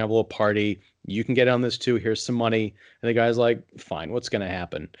booze. We're gonna have a little party. You can get on this too. Here's some money. And the guy's like, fine, what's going to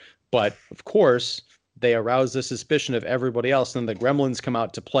happen? But of course, they arouse the suspicion of everybody else. And the gremlins come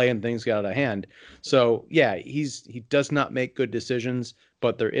out to play and things get out of hand. So yeah, he does not make good decisions,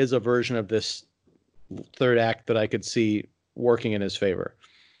 but there is a version of this third act that I could see working in his favor.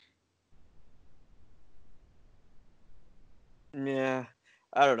 Yeah,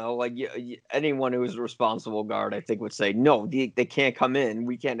 I don't know. Like, anyone who is a responsible guard, I think, would say, no, they can't come in.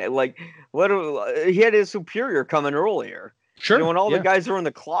 We can't. Like, he had his superior come in earlier. Sure. When all the guys are in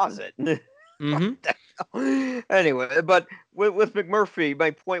the closet. Mm-hmm. Anyway, but with McMurphy,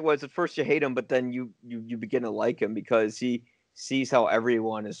 my point was at first you hate him, but then you begin to like him because he sees how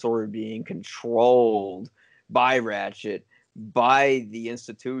everyone is sort of being controlled by Ratched, by the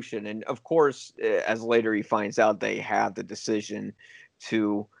institution. And of course, as later he finds out, they have the decision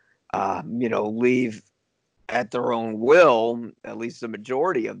to leave at their own will, at least the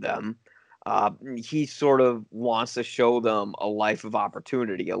majority of them. He sort of wants to show them a life of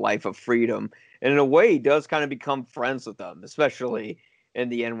opportunity, a life of freedom. And in a way, he does kind of become friends with them, especially in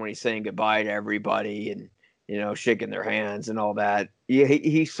the end when he's saying goodbye to everybody and, shaking their hands and all that.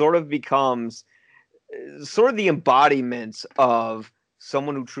 He sort of becomes sort of the embodiment of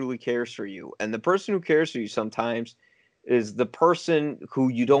someone who truly cares for you. And the person who cares for you sometimes is the person who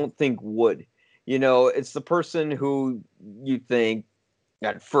you don't think would. It's the person who you think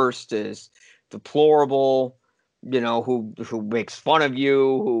at first is deplorable, who makes fun of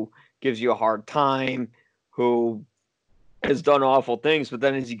you, who gives you a hard time, who has done awful things. But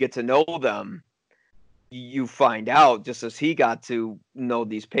then as you get to know them, you find out, just as he got to know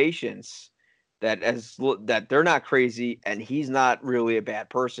these patients, that they're not crazy and he's not really a bad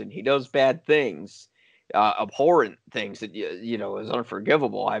person. He does bad things, abhorrent things that is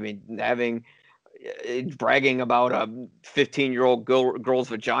unforgivable. I mean, bragging about a 15-year-old girl's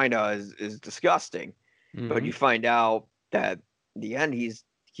vagina is disgusting. Mm-hmm. But you find out that in the end he's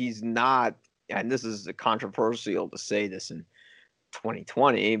not, and this is controversial to say this in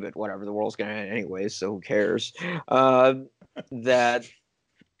 2020, but whatever, the world's gonna end anyways, so who cares? That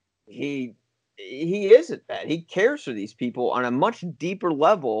he isn't that. He cares for these people on a much deeper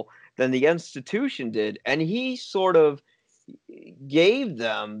level than the institution did, and he sort of gave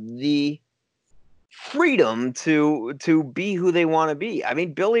them the freedom to be who they want to be. I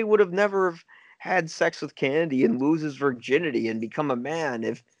mean, Billy would have never had sex with Candy and lose his virginity and become a man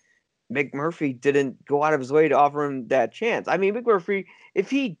if McMurphy didn't go out of his way to offer him that chance. I mean, McMurphy, if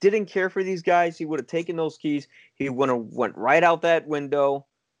he didn't care for these guys, he would have taken those keys. He would have went right out that window,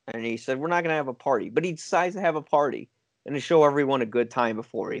 and he said, "We're not going to have a party." But he decides to have a party. and to show everyone a good time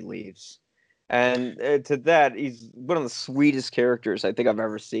before he leaves. And to that, he's one of the sweetest characters I think I've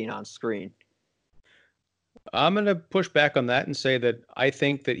ever seen on screen. I'm going to push back on that and say that I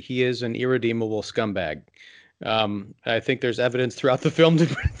think that he is an irredeemable scumbag. I think there's evidence throughout the film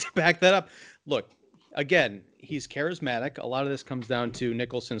to back that up. Look, again, he's charismatic. A lot of this comes down to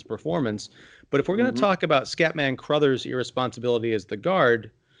Nicholson's performance. But if we're going to talk about Scatman Crothers' irresponsibility as the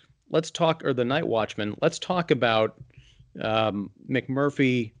guard, let's talk, or the night watchman, let's talk about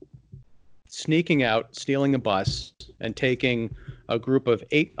McMurphy sneaking out, stealing a bus, and taking a group of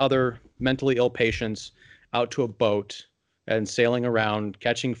 8 other mentally ill patients out to a boat and sailing around,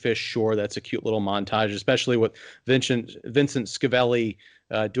 catching fish shore. That's a cute little montage, especially with Vincent Scavelli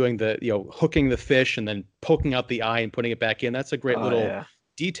doing the, hooking the fish and then poking out the eye and putting it back in. That's a great little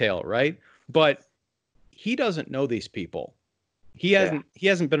detail, right? But he doesn't know these people. He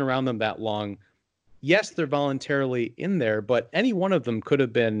hasn't been around them that long. Yes, they're voluntarily in there, but any one of them could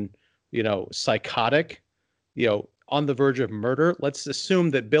have been, psychotic, on the verge of murder. Let's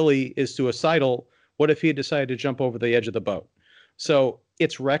assume that Billy is suicidal. What if he had decided to jump over the edge of the boat? So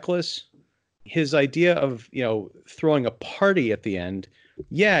it's reckless. His idea of, throwing a party at the end,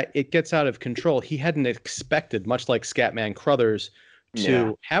 it gets out of control. He hadn't expected, much like Scatman Crothers,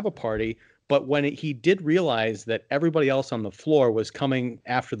 to have a party. But when he did realize that everybody else on the floor was coming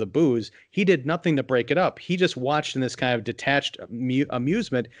after the booze, he did nothing to break it up. He just watched in this kind of detached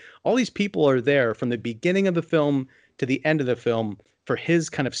amusement. All these people are there from the beginning of the film to the end of the film for his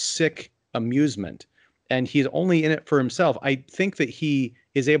kind of sick amusement. And he's only in it for himself. I think that he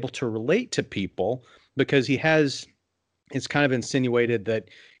is able to relate to people because it's kind of insinuated that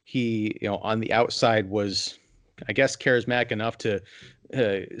he, on the outside was, I guess, charismatic enough to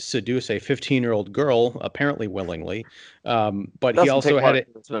seduce a 15-year-old girl, apparently willingly. But he also had it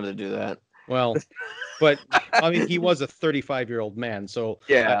to do that. Well, but I mean, he was a 35-year-old man, so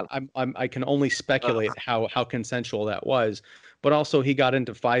I can only speculate how consensual that was. But also, he got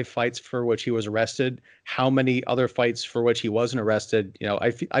into 5 fights for which he was arrested. How many other fights for which he wasn't arrested?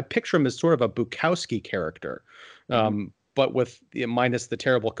 I picture him as sort of a Bukowski character, but with minus the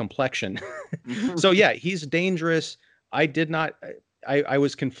terrible complexion. So yeah, he's dangerous. I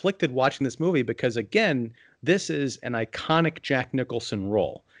was conflicted watching this movie because, again, this is an iconic Jack Nicholson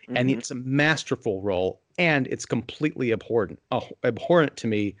role, and it's a masterful role, and it's completely abhorrent to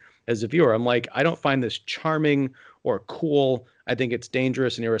me as a viewer. I'm like, I don't find this charming or cool. I think it's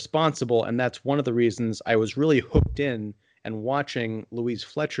dangerous and irresponsible, and that's one of the reasons I was really hooked in and watching Louise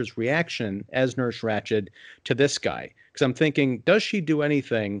Fletcher's reaction as Nurse Ratched to this guy. Because I'm thinking, does she do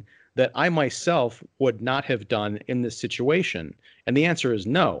anything that I myself would not have done in this situation? And the answer is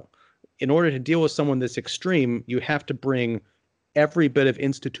no. In order to deal with someone this extreme, you have to bring every bit of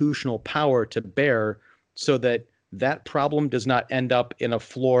institutional power to bear so that that problem does not end up in a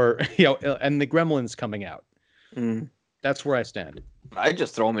floor, and the gremlins coming out. That's where I stand. I'd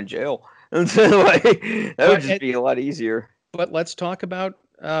just throw him in jail. That would just be a lot easier. But let's talk about,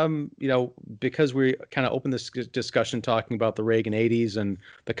 because we kind of opened this discussion talking about the Reagan 80s and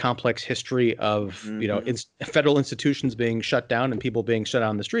the complex history of, federal institutions being shut down and people being shut out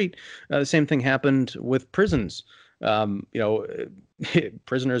on the street. The same thing happened with prisons.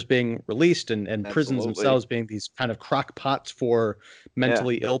 Prisoners being released and prisons themselves being these kind of crock pots for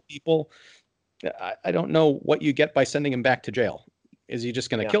mentally ill people. I don't know what you get by sending him back to jail. Is he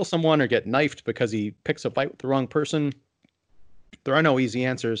just going to kill someone or get knifed because he picks a fight with the wrong person? There are no easy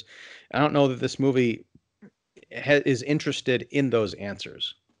answers. I don't know that this movie is interested in those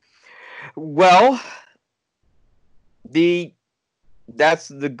answers. Well, that's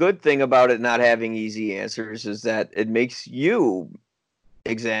the good thing about it not having easy answers, is that it makes you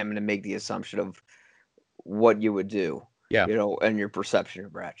examine and make the assumption of what you would do. Yeah. And your perception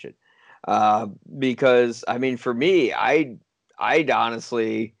of Ratched. Because I mean, for me, I'd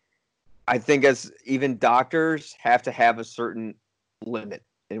honestly, I think as even doctors have to have a certain limit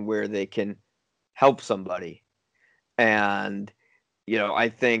in where they can help somebody. And, I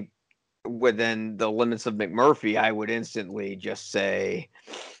think within the limits of McMurphy, I would instantly just say,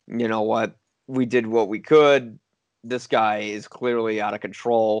 you know what, we did what we could. This guy is clearly out of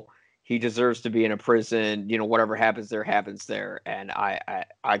control. He deserves to be in a prison. Whatever happens there happens there. And I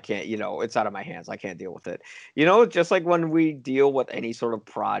can't, it's out of my hands. I can't deal with it. Just like when we deal with any sort of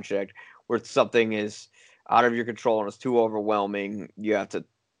project where something is out of your control and it's too overwhelming, you have to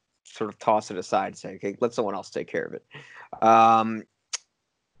sort of toss it aside and say, okay, let someone else take care of it.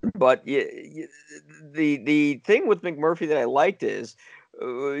 But the thing with McMurphy that I liked is,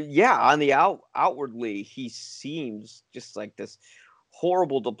 on the outwardly, he seems just like this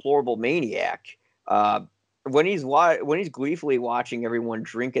horrible, deplorable maniac. when he's gleefully watching everyone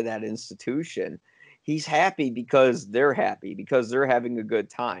drink at that institution, he's happy because they're happy, because they're having a good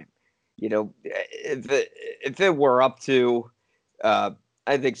time. You know, if it were up to,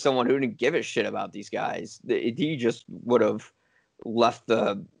 I think someone who didn't give a shit about these guys, he just would have left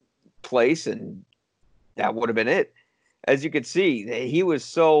the place and that would have been it. As you could see, he was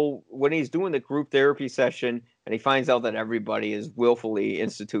so, when he's doing the group therapy session and he finds out that everybody is willfully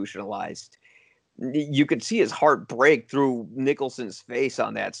institutionalized, you could see his heart break through Nicholson's face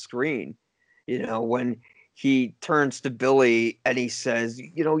on that screen. You know, when he turns to Billy and he says,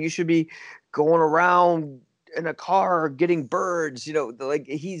 you know, you should be going around in a car getting birds. You know, like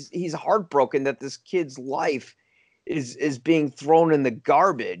he's heartbroken that this kid's life is being thrown in the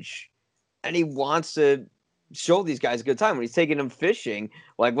garbage, and he wants to show these guys a good time. When he's taking them fishing,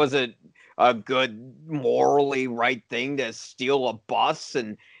 like, was it a good, morally right thing to steal a bus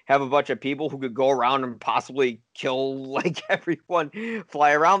and have a bunch of people who could go around and possibly kill like everyone,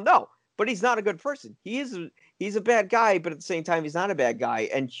 fly around? No, but he's not a good person. He's a bad guy, but at the same time, he's not a bad guy.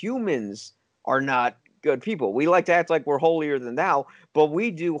 And humans are not good people. We like to act like we're holier than thou, but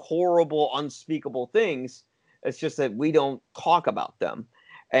we do horrible, unspeakable things. It's just that we don't talk about them.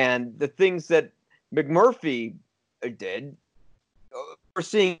 And the things that McMurphy did, we're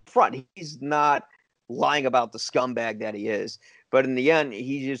seeing front. He's not lying about the scumbag that he is, but in the end,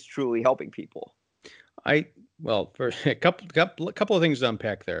 he's just truly helping people. Well, for a couple of things to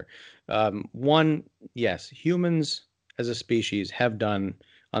unpack there. One, yes, humans as a species have done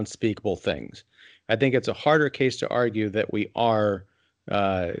unspeakable things. I think it's a harder case to argue that we are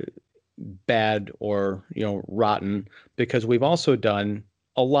bad or, you know, rotten, because we've also done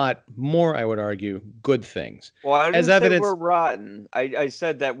a lot more, I would argue, good things. Well, I didn't as say evidence, we're rotten. I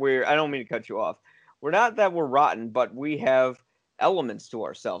said that I don't mean to cut you off. We're not that we're rotten, but we have elements to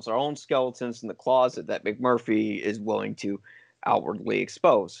ourselves, our own skeletons in the closet that McMurphy is willing to outwardly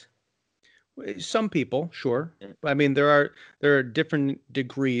expose. some people, sure. I mean, there are different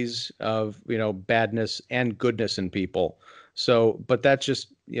degrees of, you know, badness and goodness in people. So, but that's just,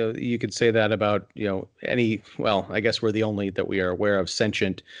 you know, you could say that about, you know, well, I guess we're the only that we are aware of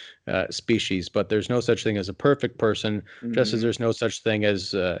sentient species, but there's no such thing as a perfect person, just as there's no such thing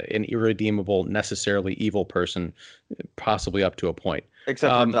as an irredeemable, necessarily evil person, possibly up to a point.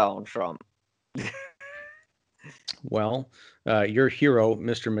 Except for Donald Trump. Well, your hero,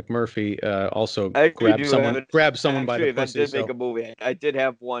 Mr. McMurphy, also grabbed someone by the pussy. I did make a movie. I did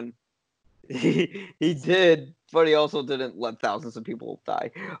have one. He did, but he also didn't let thousands of people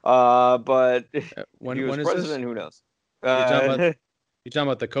die. But when he was is president, this? who knows? You talking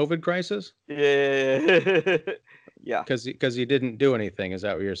about the COVID crisis? Yeah. Yeah. Because he didn't do anything. Is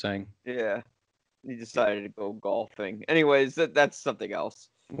that what you're saying? Yeah. He decided to go golfing. Anyways, that's something else.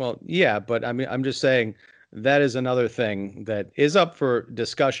 Well, yeah, but I mean, I'm just saying that is another thing that is up for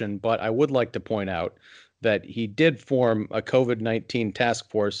discussion. But I would like to point out that he did form a COVID-19 task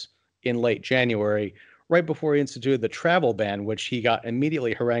force in late January, right before he instituted the travel ban, which he got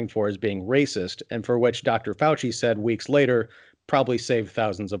immediately harangued for as being racist, and for which Dr. Fauci said weeks later probably saved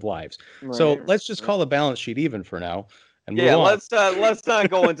thousands of lives. Right. So let's just call the balance sheet even for now. And move on. Let's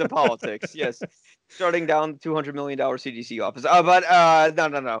not go into politics. Yes, starting down $200 million CDC office. But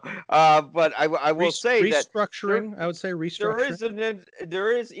no. But I will say restructuring. I would say restructuring.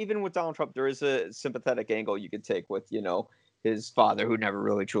 There is, even with Donald Trump, there is a sympathetic angle you could take with, you know, his father, who never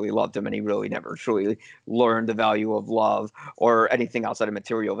really truly loved him, and he really never truly learned the value of love or anything outside of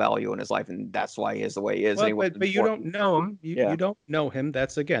material value in his life, and that's why he is the way he is. Well, but you don't know him. You don't know him.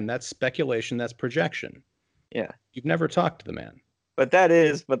 That's speculation. That's projection. Yeah, you've never talked to the man. But that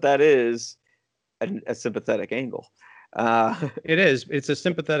is a sympathetic angle. It is. It's a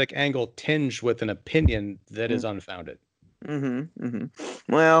sympathetic angle tinged with an opinion that is unfounded.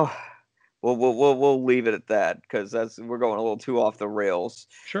 Well, we'll leave it at that, because we're going a little too off the rails.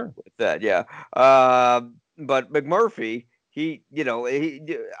 Sure. With that, yeah. But McMurphy,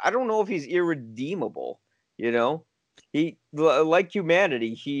 I don't know if he's irredeemable. You know, he, like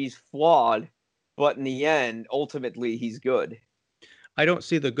humanity, he's flawed, but in the end, ultimately, he's good. I don't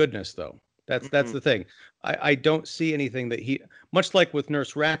see the goodness, though. That's the thing. I don't see anything that he, much like with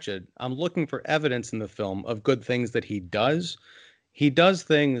Nurse Ratched, I'm looking for evidence in the film of good things that he does. He does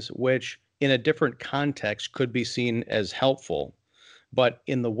things which, in a different context, could be seen as helpful, but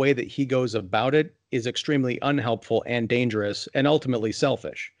in the way that he goes about it is extremely unhelpful and dangerous and ultimately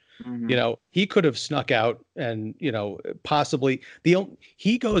selfish. You know, he could have snuck out and, you know, possibly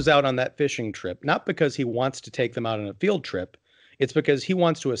he goes out on that fishing trip, not because he wants to take them out on a field trip. It's because he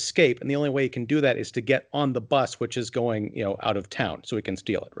wants to escape. And the only way he can do that is to get on the bus, which is going, you know, out of town, so he can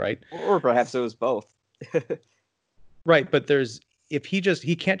steal it. Right. Or perhaps it was both. Right, but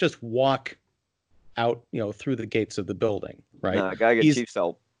he can't just walk out, through the gates of the building, right? No, I gotta get He's Chief's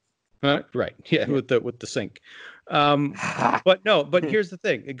help. right, yeah, Yeah. with the sink. But here's the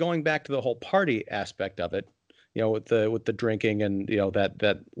thing: going back to the whole party aspect of it, with the drinking and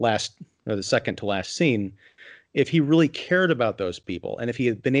that last or the second to last scene. If he really cared about those people and if he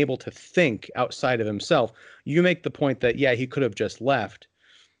had been able to think outside of himself, you make the point that, yeah, he could have just left,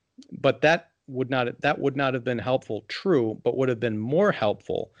 but that would not have been helpful. True, but would have been more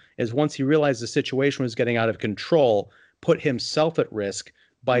helpful is once he realized the situation was getting out of control, put himself at risk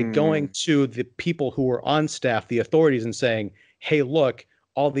by going to the people who were on staff, the authorities, and saying, hey, look,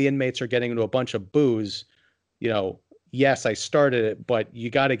 all the inmates are getting into a bunch of booze. Yes, I started it, but you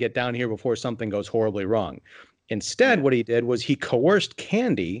got to get down here before something goes horribly wrong. Instead, what he did was he coerced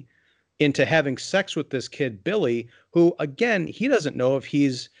Candy into having sex with this kid, Billy, who, again, he doesn't know if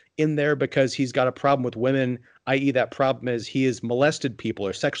he's in there because he's got a problem with women, i.e., that problem is he has molested people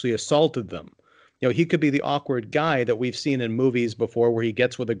or sexually assaulted them. He could be the awkward guy that we've seen in movies before where he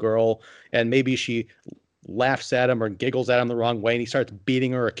gets with a girl and maybe she laughs at him or giggles at him the wrong way and he starts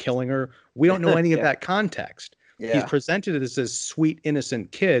beating her or killing her. We don't know any of that context. He's Yeah. presented as this sweet,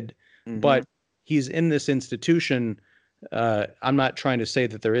 innocent kid, but he's in this institution. I'm not trying to say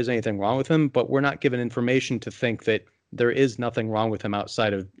that there is anything wrong with him, but we're not given information to think that there is nothing wrong with him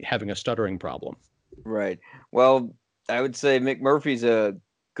outside of having a stuttering problem. Right. Well, I would say McMurphy's a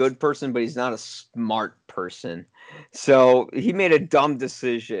good person, but he's not a smart person. So he made a dumb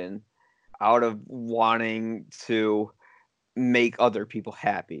decision out of wanting to make other people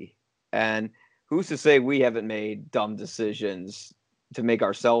happy. And who's to say we haven't made dumb decisions to make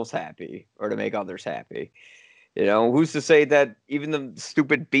ourselves happy or to make others happy? Who's to say that even the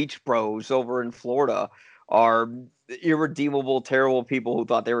stupid beach bros over in Florida are irredeemable, terrible people who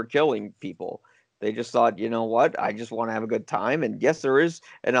thought they were killing people? They just thought, you know what? I just want to have a good time. And yes, there is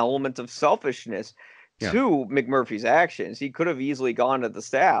an element of selfishness to McMurphy's actions. He could have easily gone to the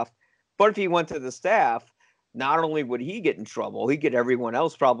staff, but if he went to the staff, not only would he get in trouble, he'd get everyone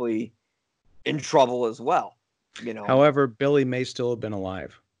else probably in trouble as well. However, Billy may still have been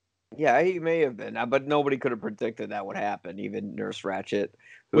alive. Yeah, he may have been, but nobody could have predicted that would happen. Even Nurse Ratched,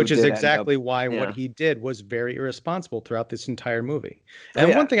 which is exactly why what he did was very irresponsible throughout this entire movie.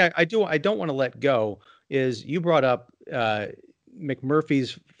 And one thing I don't want to let go is you brought up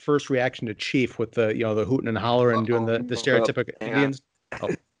McMurphy's first reaction to Chief with the the hooting and hollering and doing the stereotypical Indians. Oh.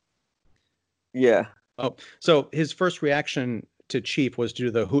 Yeah. Oh, so his first reaction to Chief was to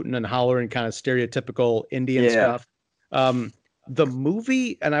do the hooting and hollering kind of stereotypical Indian stuff. The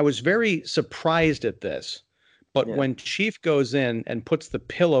movie, and I was very surprised at this, but when Chief goes in and puts the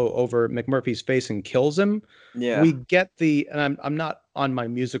pillow over McMurphy's face and kills him, we get and I'm not on my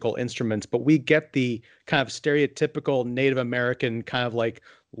musical instruments, but we get the kind of stereotypical Native American kind of like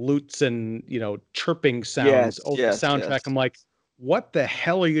lutes and, chirping sounds over the soundtrack. Yes. I'm like, what the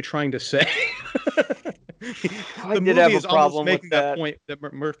hell are you trying to say? I did have a problem with that point that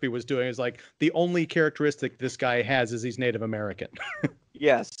Murphy was doing is like the only characteristic this guy has is he's Native American.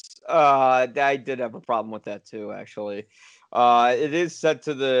 Yes, I did have a problem with that too. Actually, it is set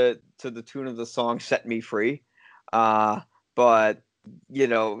to the tune of the song "Set Me Free," but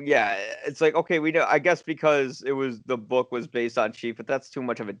it's like, okay, we know. I guess because the book was based on Chief, but that's too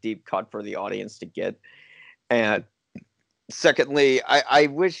much of a deep cut for the audience to get. And secondly, I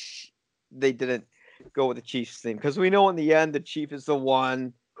wish they didn't go with the Chief's theme, because we know in the end the Chief is the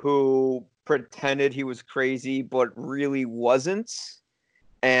one who pretended he was crazy but really wasn't,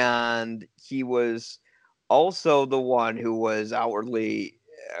 and he was also the one who was outwardly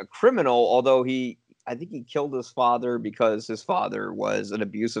a criminal, although I think he killed his father because his father was an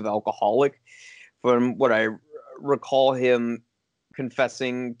abusive alcoholic, from what I recall him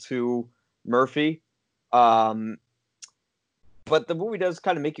confessing to Murphy. But the movie does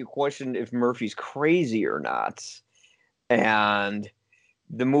kind of make you question if Murphy's crazy or not. And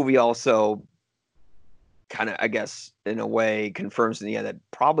the movie also kind of, I guess, in a way, confirms in the end that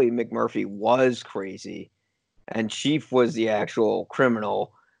probably McMurphy was crazy and Chief was the actual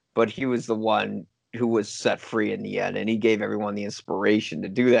criminal, but he was the one who was set free in the end, and he gave everyone the inspiration to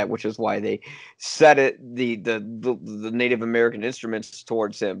do that, which is why they set the Native American instruments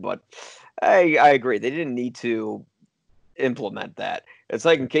towards him. But I agree, they didn't need to implement that. It's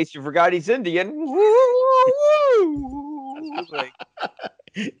like, in case you forgot, he's Indian. Like,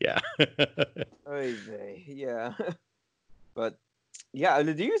 yeah. yeah. But Yeah.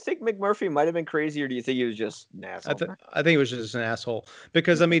 Do you think McMurphy might have been crazy, or do you think he was just an asshole? I think it was just an asshole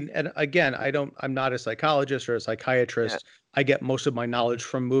because I mean, and again, I'm not a psychologist or a Yeah. psychiatrist. I get most of my knowledge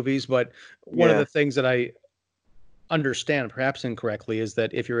from movies, but one of Yeah. the things that I understand, perhaps incorrectly, is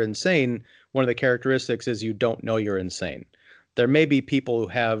that if you're insane, one of the characteristics is you don't know you're insane. There may be people who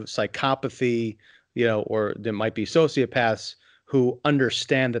have psychopathy, or there might be sociopaths who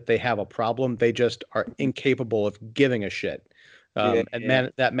understand that they have a problem. They just are incapable of giving a shit. Yeah. And Yeah.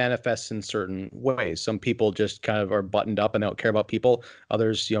 that manifests in certain ways. Some people just kind of are buttoned up and don't care about people.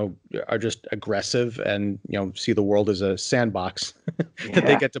 Others, are just aggressive and see the world as a sandbox that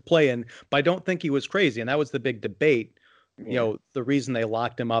they Yeah. get to play in. But I don't think he was crazy, and that was the big debate. Yeah. The reason they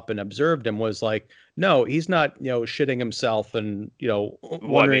locked him up and observed him was like, no, he's not, shitting himself and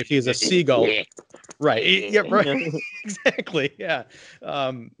wondering if he's a seagull. Right. Yeah. Right. Exactly. Yeah.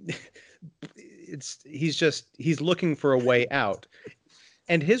 Um, he's looking for a way out,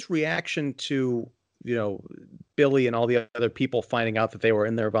 and his reaction to Billy and all the other people finding out that they were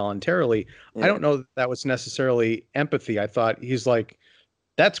in there voluntarily. I Yeah. don't know that was necessarily empathy. I thought he's like,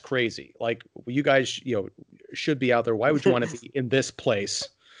 that's crazy. Like, you guys, should be out there. Why would you want to be in this place?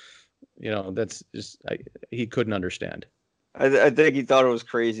 That's just he couldn't understand. I think he thought it was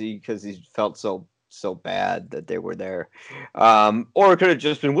crazy because he felt so bad that they were there, or it could have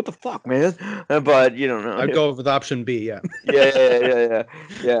just been what the fuck, man. But you don't know. I'd go with option B. Yeah.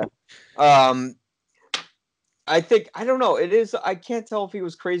 Yeah. Um, I don't know. It is. I can't tell if he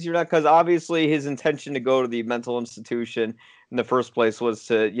was crazy or not because obviously his intention to go to the mental institution in the first place was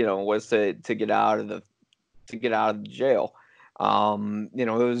to get out of the jail. It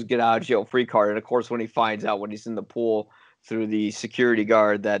was get out of jail free card. And of course, when he finds out when he's in the pool through the security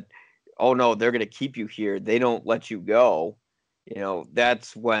guard that, oh no, they're gonna keep you here. They don't let you go.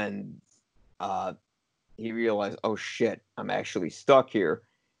 That's when he realized, oh shit, I'm actually stuck here.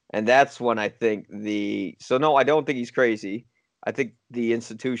 And that's when I think no, I don't think he's crazy. I think the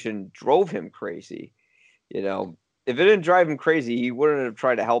institution drove him crazy. If it didn't drive him crazy, he wouldn't have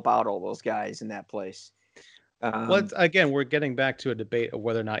tried to help out all those guys in that place. Well, again, we're getting back to a debate of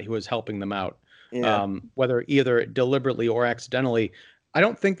whether or not he was helping them out, Yeah. whether either deliberately or accidentally. I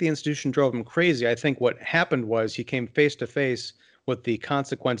don't think the institution drove him crazy. I think what happened was he came face to face with the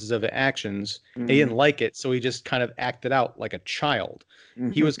consequences of the actions. Mm-hmm. He didn't like it, so he just kind of acted out like a child.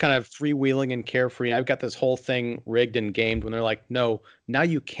 Mm-hmm. He was kind of freewheeling and carefree. I've got this whole thing rigged and gamed when they're like, no, now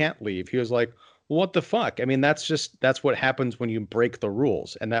you can't leave. He was like, what the fuck? I mean, that's what happens when you break the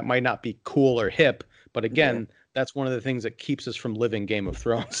rules. And that might not be cool or hip, but again, that's one of the things that keeps us from living Game of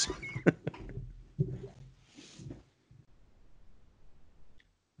Thrones.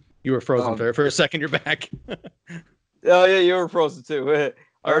 You were frozen for a second. You're back. Oh yeah, you were frozen too.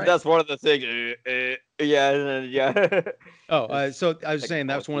 Or right. That's one of the things. Yeah. So I was saying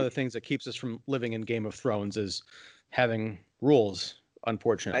that's one of the things that keeps us from living in Game of Thrones is having rules.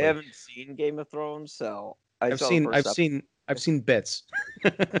 Unfortunately, I haven't seen Game of Thrones, so I've seen bits.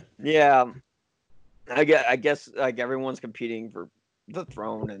 Yeah, I guess like everyone's competing for the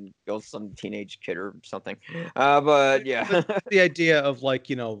throne and goes some teenage kid or something. But yeah, the idea of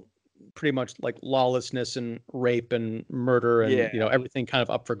pretty much like lawlessness and rape and murder and everything kind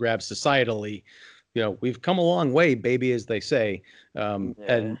of up for grabs societally. We've come a long way, baby, as they say.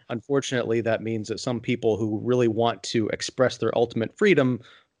 And unfortunately, that means that some people who really want to express their ultimate freedom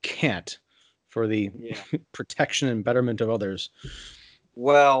can't for the protection and betterment of others.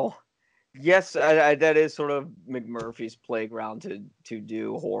 Well, yes, that is sort of McMurphy's playground to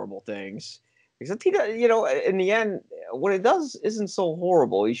do horrible things. Except he, in the end, what it does isn't so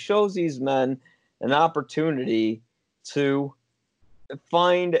horrible. He shows these men an opportunity to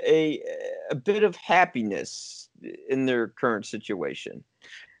find a bit of happiness in their current situation.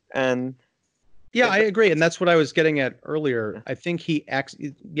 And I agree, and that's what I was getting at earlier. I think he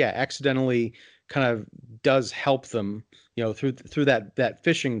accidentally kind of does help them, through that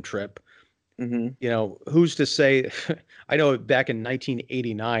fishing trip. Mm-hmm. Who's to say? I know back in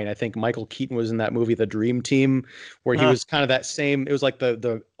 1989, I think Michael Keaton was in that movie, The Dream Team, where he was kind of that same. It was like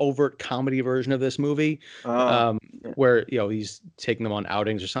the overt comedy version of this movie, where he's taking them on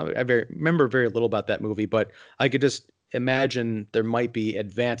outings or something. I remember very little about that movie, but I could just imagine there might be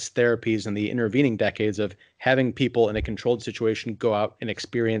advanced therapies in the intervening decades of having people in a controlled situation go out and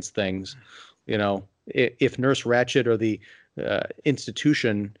experience things. If Nurse Ratched or the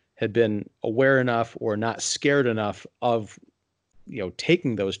institution had been aware enough or not scared enough of,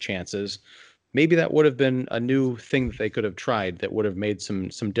 taking those chances, maybe that would have been a new thing that they could have tried that would have made some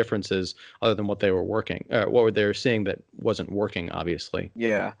differences other than what they were seeing that wasn't working, obviously.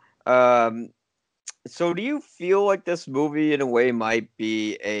 Yeah. So do you feel like this movie in a way might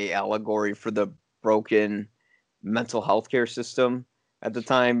be a allegory for the broken mental health care system at the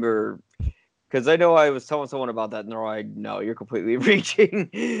time, or because I know I was telling someone about that and they're like, no, you're completely reaching,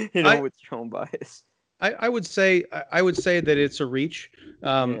 I with your own bias. I would say I would say that it's a reach.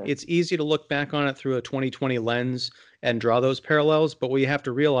 Yeah. It's easy to look back on it through a 2020 lens and draw those parallels, but what you have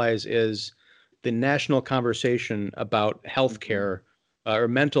to realize is the national conversation about Mm-hmm. healthcare or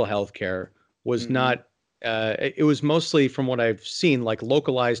mental health care was Mm-hmm. not. It was mostly, from what I've seen, like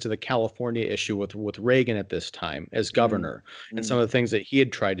localized to the California issue with Reagan at this time as governor, and Mm-hmm. some of the things that he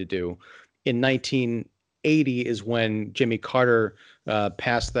had tried to do. In 1980 is when Jimmy Carter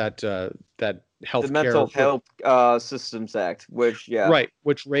passed that The Mental healthcare Health Systems Act, which, yeah, right,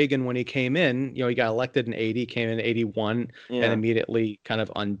 which Reagan, when he came in, he got elected in 80, came in 81, and yeah. immediately kind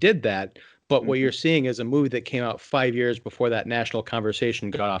of undid that. But what Mm-hmm. you're seeing is a movie that came out 5 years before that national conversation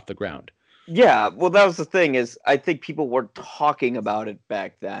got off the ground. Yeah, well, that was the thing is I think people were talking about it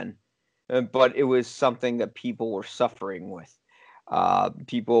back then, but it was something that people were suffering with.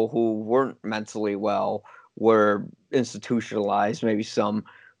 People who weren't mentally well were institutionalized. Maybe some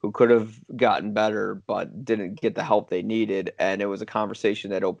who could have gotten better but didn't get the help they needed, and it was a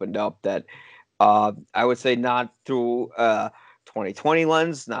conversation that opened up that I would say not through 2020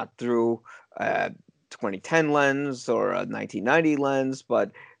 lens, not through uh, 2010 lens or a 1990 lens,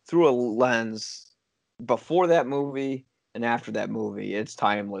 but through a lens before that movie and after that movie. It's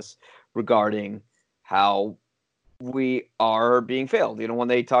timeless regarding how we are being failed. When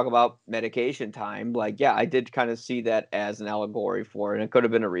they talk about medication time, like, yeah, I did kind of see that as an allegory for, and it could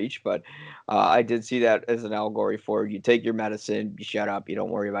have been a reach, but I did see that as an allegory for you take your medicine, you shut up, you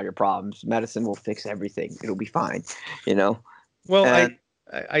don't worry about your problems. Medicine will fix everything. It'll be fine, you know? Well, And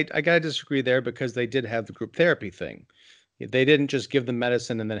I gotta disagree there because they did have the group therapy thing. They didn't just give them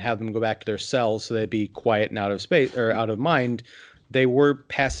medicine and then have them go back to their cells so they'd be quiet and out of space or out of mind. They were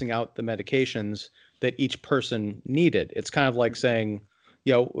passing out the medications that each person needed. It's kind of like saying,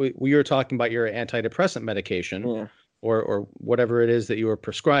 we were talking about your antidepressant medication yeah, or whatever it is that you were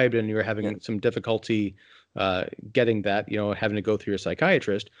prescribed and you were yeah. having some difficulty getting that, having to go through your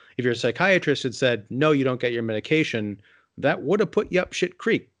psychiatrist. If your psychiatrist had said, no, you don't get your medication, that would have put you up shit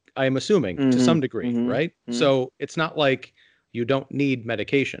creek, I am assuming, to Mm-hmm. some degree, Mm-hmm. right? Mm-hmm. So it's not like you don't need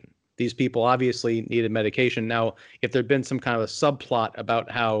medication. These people obviously needed medication. Now, if there'd been some kind of a subplot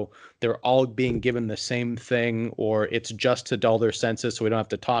about how they're all being given the same thing or it's just to dull their senses so we don't have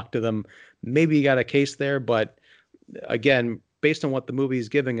to talk to them, maybe you got a case there. But again, based on what the movie is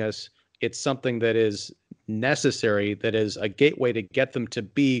giving us, it's something that is necessary, that is a gateway to get them to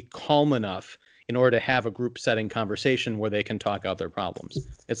be calm enough in order to have a group setting conversation where they can talk out their problems.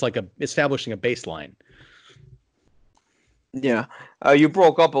 It's like establishing a baseline. Yeah, you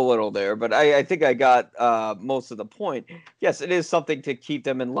broke up a little there, but I think I got most of the point. Yes, it is something to keep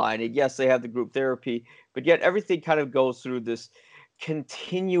them in line, and yes, they have the group therapy, but yet everything kind of goes through this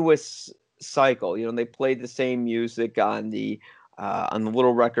continuous cycle. They play the same music on the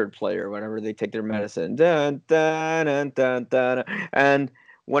little record player whenever they take their medicine, dun, dun, dun, dun, dun, and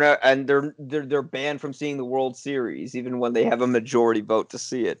and they're banned from seeing the World Series even when they have a majority vote to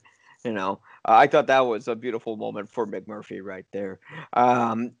see it. I thought that was a beautiful moment for McMurphy right there.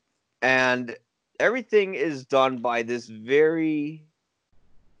 Um, and everything is done by this very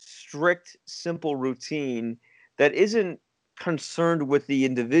strict, simple routine that isn't concerned with the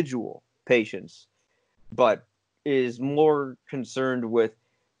individual patients, but is more concerned with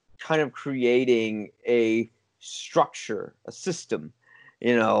kind of creating a structure, a system,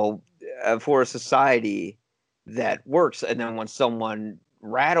 for a society that works. And then when someone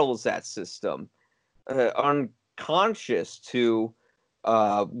rattles that system, unconscious to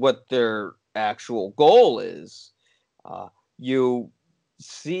what their actual goal is, uh, you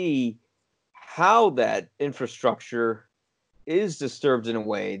see how that infrastructure is disturbed in a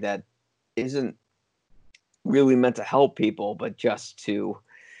way that isn't really meant to help people, but just to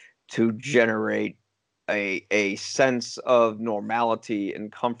generate a sense of normality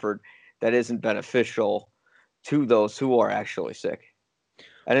and comfort that isn't beneficial to those who are actually sick.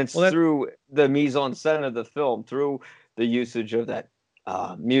 And it's Well, that through the mise en scène of the film, through the usage of that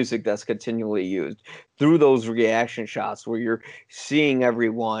music that's continually used, through those reaction shots where you're seeing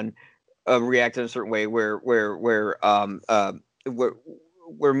everyone react in a certain way, where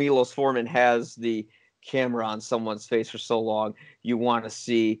Milos Forman has the camera on someone's face for so long, you want to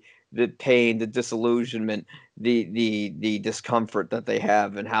see the pain, the disillusionment, the discomfort that they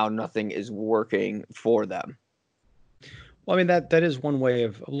have, and how nothing is working for them. Well, I mean that is one way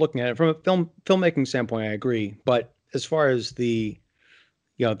of looking at it from a filmmaking standpoint. I agree, but as far as the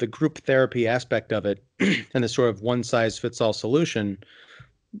the group therapy aspect of it and the sort of one size fits all solution,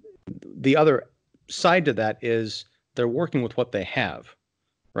 the other side to that is they're working with what they have,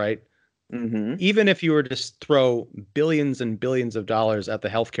 right? Mm-hmm. Even if you were to throw billions and billions of dollars at the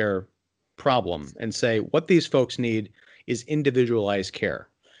healthcare problem and say what these folks need is individualized care.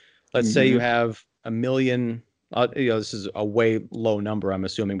 Let's say you Mm-hmm. have a million, this is a way low number, I'm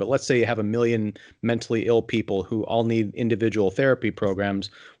assuming, but let's say you have a million mentally ill people who all need individual therapy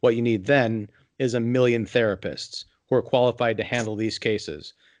programs. What you need then is a million therapists who are qualified to handle these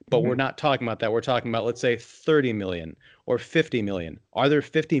cases. But we're not talking about that. We're talking about, let's say, 30 million or 50 million. Are there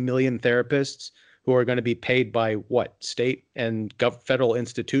 50 million therapists who are going to be paid by what, state and federal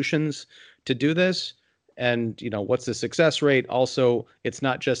institutions to do this? And what's the success rate? Also, it's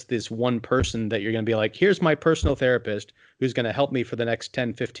not just this one person that you're going to be like, here's my personal therapist who's going to help me for the next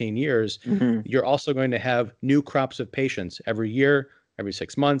 10, 15 years. Mm-hmm. You're also going to have new crops of patients every year, every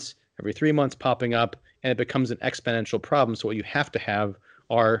 6 months, every 3 months popping up, and it becomes an exponential problem. So what you have to have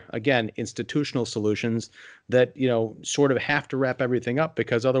are, again, institutional solutions that sort of have to wrap everything up,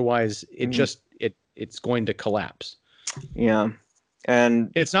 because otherwise it's going to collapse. Yeah.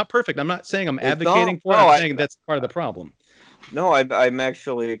 And It's not perfect. I'm not saying I'm It's advocating not- for it. no, I'm I- saying that's part of the problem. No, I'm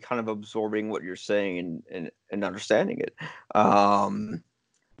actually kind of absorbing what you're saying and understanding it.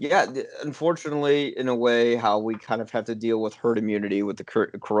 Yeah, unfortunately, in a way, how we kind of have to deal with herd immunity with the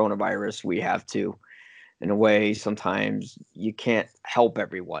coronavirus, we have to. In a way, sometimes you can't help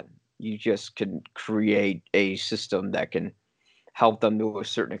everyone. You just can create a system that can help them to a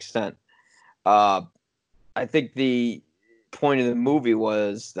certain extent. Uh, I think the point of the movie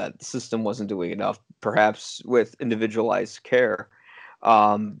was that the system wasn't doing enough, perhaps with individualized care,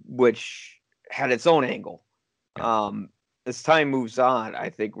 which had its own angle. As time moves on, I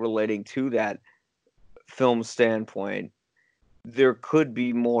think relating to that film standpoint, there could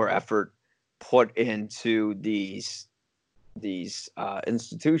be more effort put into these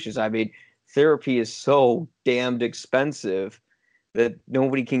institutions. I mean, therapy is so damned expensive that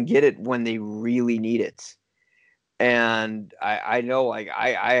nobody can get it when they really need it. And I know, like,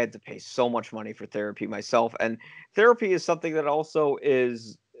 I had to pay so much money for therapy myself, and therapy is something that also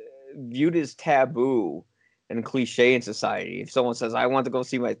is viewed as taboo and cliche in society. If someone says, I want to go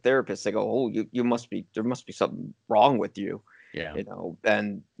see my therapist, they go, oh, you must be, there must be something wrong with you. Yeah.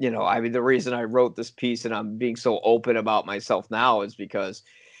 And I mean, the reason I wrote this piece and I'm being so open about myself now is because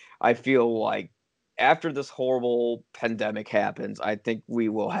I feel like after this horrible pandemic happens, I think we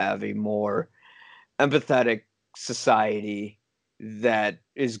will have a more empathetic society that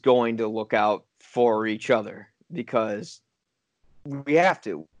is going to look out for each other, because we have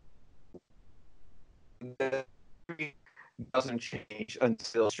to. Doesn't change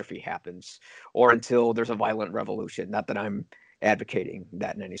until catastrophe happens or until there's a violent revolution. Not that I'm advocating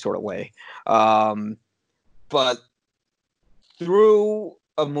that in any sort of way. But through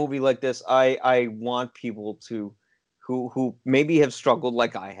a movie like this, I want people to who maybe have struggled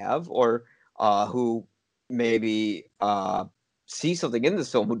like I have, or who maybe see something in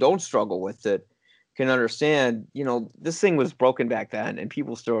this film, who don't struggle with it, can understand, this thing was broken back then and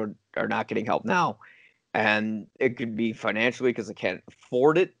people still are not getting help now. And it could be financially because they can't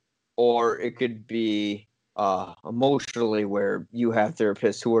afford it, or it could be emotionally, where you have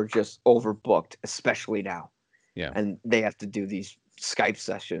therapists who are just overbooked, especially now. Yeah. And they have to do these Skype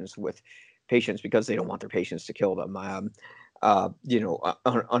sessions with patients because they don't want their patients to kill them,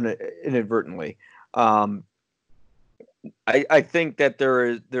 inadvertently. I think that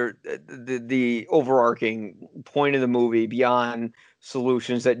the overarching point of the movie, beyond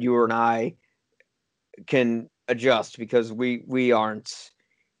solutions that you and I can adjust, because we aren't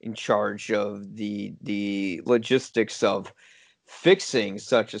in charge of the logistics of fixing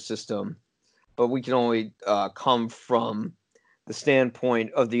such a system, but we can only come from the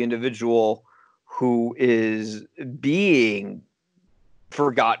standpoint of the individual who is being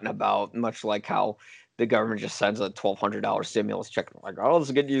forgotten about, much like how the government just sends a $1,200 stimulus check, like, oh, this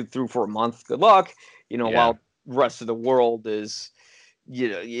will get you through for a month, good luck, while the rest of the world is,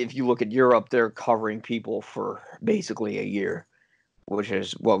 if you look at Europe, they're covering people for basically a year, which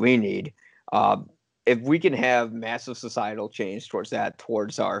is what we need. If we can have massive societal change towards that,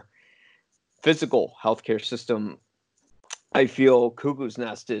 towards our physical healthcare system, I feel Cuckoo's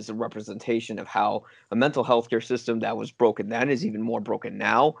Nest is a representation of how a mental health care system that was broken then is even more broken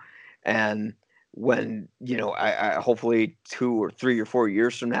now. And when, I hopefully 2 or 3 or 4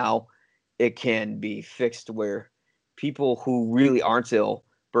 years from now, it can be fixed where people who really aren't ill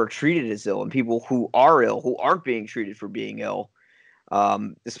but are treated as ill, and people who are ill who aren't being treated for being ill,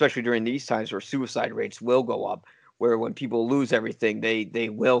 especially during these times where suicide rates will go up, where when people lose everything, they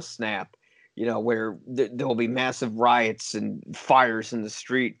will snap. Where there will be massive riots and fires in the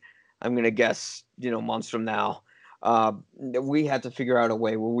street. I'm gonna guess, months from now. We had to figure out a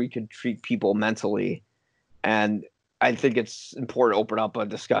way where we could treat people mentally, and I think it's important to open up a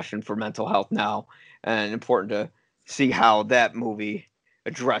discussion for mental health now, and important to see how that movie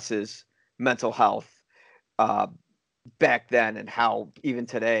addresses mental health uh, back then, and how even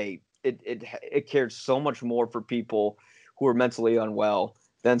today it cared so much more for people who are mentally unwell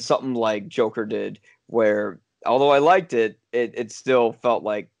than something like Joker did, where although I liked it, it still felt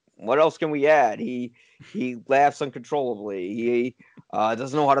like, what else can we add? He laughs uncontrollably. He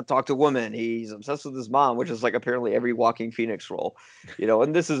doesn't know how to talk to women. He's obsessed with his mom, which is like apparently every Walking Phoenix role,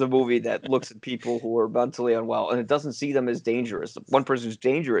 And this is a movie that looks at people who are mentally unwell, and it doesn't see them as dangerous. One person who's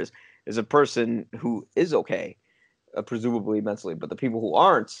dangerous is a person who is okay, presumably mentally, but the people who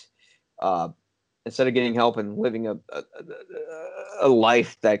aren't, uh, instead of getting help and living a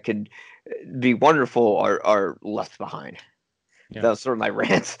life that could be wonderful, are left behind. Yeah. That was sort of my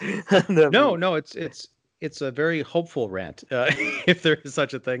rant. No, it's a very hopeful rant, if there is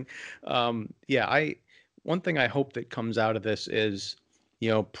such a thing. One thing I hope that comes out of this is,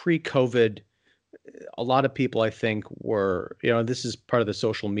 pre-COVID, a lot of people, I think, were, this is part of the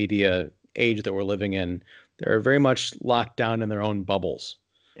social media age that we're living in. They're very much locked down in their own bubbles.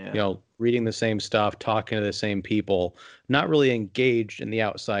 Yeah. Reading the same stuff, talking to the same people, not really engaged in the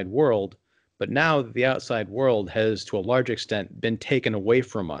outside world. But now the outside world has, to a large extent, been taken away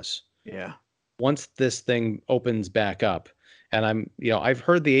from us. Yeah. Once this thing opens back up, and I've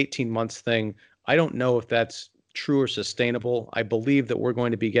heard the 18 months thing. I don't know if that's true or sustainable. I believe that we're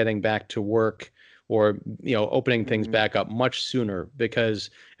going to be getting back to work, or, opening things back up much sooner, because,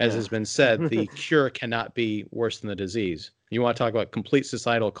 as has been said, the cure cannot be worse than the disease. You want to talk about complete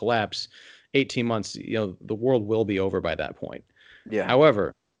societal collapse, 18 months, the world will be over by that point. Yeah.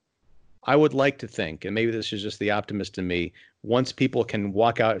 However, I would like to think, and maybe this is just the optimist in me, once people can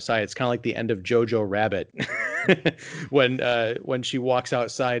walk outside, it's kind of like the end of Jojo Rabbit, when she walks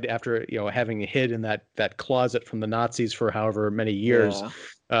outside after, having hid in that closet from the Nazis for however many years.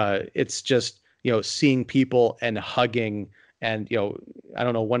 It's just, seeing people and hugging, and, I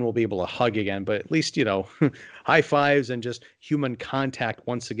don't know when we'll be able to hug again, but at least, high fives and just human contact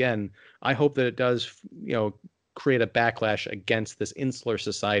once again. I hope that it does, create a backlash against this insular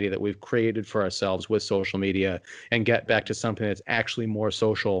society that we've created for ourselves with social media, and get back to something that's actually more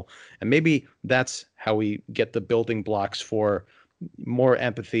social. And maybe that's how we get the building blocks for more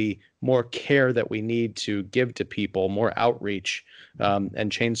empathy, more care that we need to give to people, more outreach,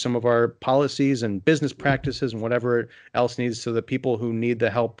 and change some of our policies and business practices and whatever else needs, so that people who need the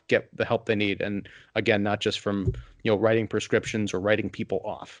help get the help they need. And again, not just from, writing prescriptions or writing people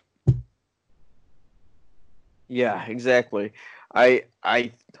off. Yeah, exactly. I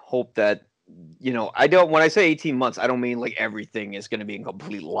hope that, I don't, when I say 18 months, I don't mean like everything is going to be in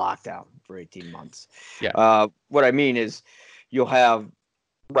complete lockdown for 18 months. Yeah. What I mean is you'll have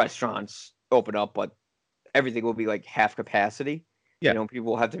restaurants open up, but everything will be like half capacity. Yeah. People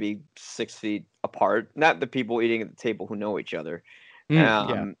will have to be 6 feet apart. Not the people eating at the table who know each other.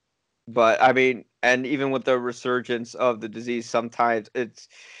 Yeah. But I mean, and even with the resurgence of the disease, sometimes it's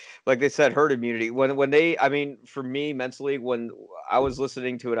like they said, herd immunity. I mean, for me mentally, when I was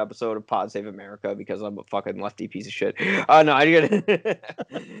listening to an episode of Pod Save America, because I'm a fucking lefty piece of shit. No, I get it.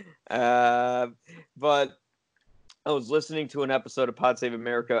 But I was listening to an episode of Pod Save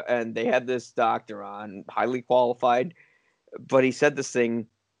America, and they had this doctor on, highly qualified, but he said this thing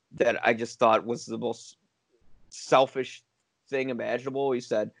that I just thought was the most selfish thing imaginable. He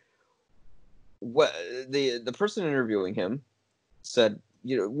said, "What the person interviewing him said,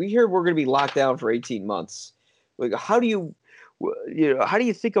 we hear we're going to be locked down for 18 months. Like, how do you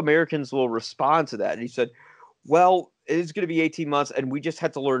think Americans will respond to that?" And he said, "Well, it is going to be 18 months, and we just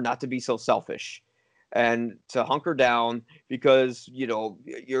have to learn not to be so selfish, and to hunker down, because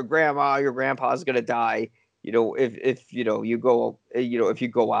your grandma, your grandpa is going to die. If you go, if you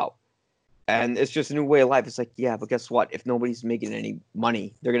go out." And it's just a new way of life. It's like, yeah, but guess what? If nobody's making any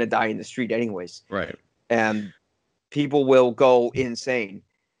money, they're going to die in the street anyways. Right. And people will go insane.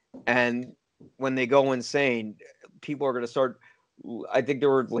 And when they go insane, people are going to start. I think there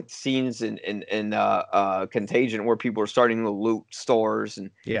were like scenes in Contagion where people are starting to loot stores and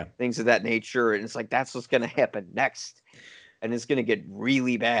things of that nature. And it's like, that's what's going to happen next. And it's going to get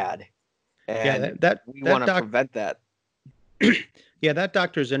really bad. And we want to prevent that. Yeah, that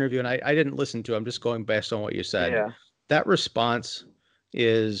doctor's interview, and I didn't listen to it, I'm just going based on what you said. Yeah. That response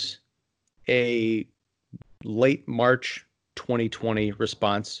is a late March 2020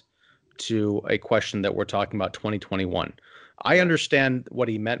 response to a question that we're talking about 2021. I understand what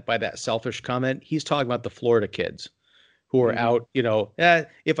he meant by that selfish comment. He's talking about the Florida kids who are out,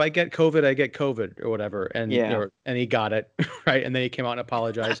 if I get COVID, I get COVID or whatever. And he got it, right? And then he came out and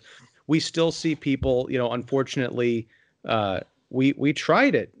apologized. We still see people, unfortunately, we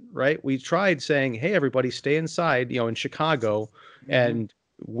tried it, right? We tried saying, hey, everybody stay inside, in Chicago. And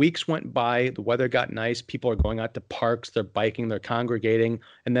weeks went by, the weather got nice, people are going out to parks, they're biking, they're congregating,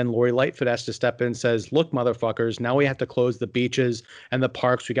 and then Lori Lightfoot has to step in and says, look, motherfuckers, now we have to close the beaches and the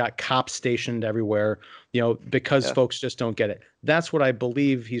parks. We got cops stationed everywhere, because folks just don't get it. That's what I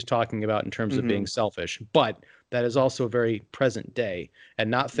believe he's talking about in terms of being selfish. But that is also very present day,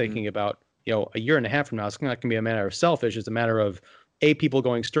 and not thinking about, a year and a half from now, it's not going to be a matter of selfish. It's a matter of A, people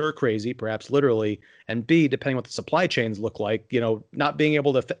going stir crazy, perhaps literally, and B, depending what the supply chains look like, not being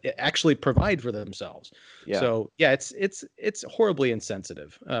able to actually provide for themselves. Yeah. So yeah, it's horribly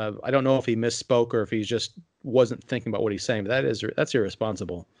insensitive. I don't know if he misspoke or if he just wasn't thinking about what he's saying, but that's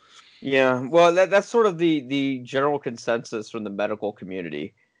irresponsible. Yeah, well, that's sort of the general consensus from the medical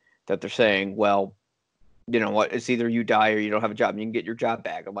community, that they're saying, well, you know what, it's either you die or you don't have a job and you can get your job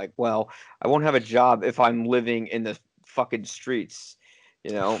back. I'm like, well, I won't have a job if I'm living in the fucking streets,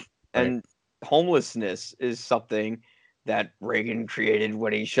 Right. and homelessness is something that Reagan created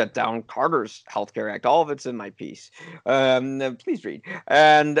when he shut down Carter's Healthcare Act. All of it's in my piece. Please read.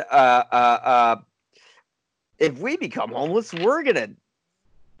 And if we become homeless, we're gonna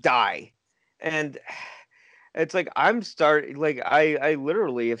die. And it's like I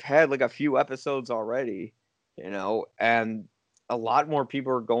literally have had like a few episodes already, and a lot more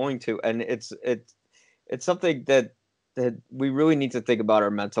people are going to, and it's something that we really need to think about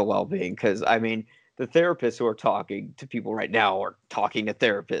our mental well-being, because I mean, the therapists who are talking to people right now are talking to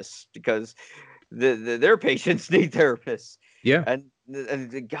therapists because their patients need therapists. Yeah.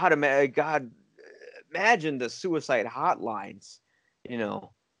 And God, imagine the suicide hotlines,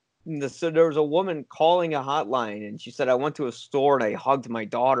 So there was a woman calling a hotline, and she said, I went to a store and I hugged my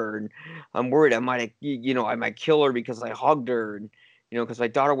daughter, and I'm worried I might kill her because I hugged her, and because my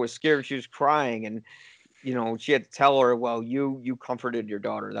daughter was scared, she was crying, and she had to tell her, well, you comforted your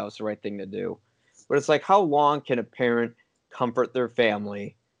daughter, that was the right thing to do. But it's like, how long can a parent comfort their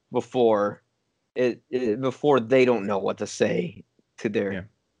family before before they don't know what to say to their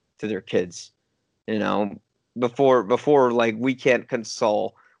kids, before like we can't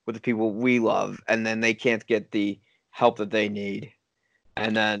console with the people we love, and then they can't get the help that they need,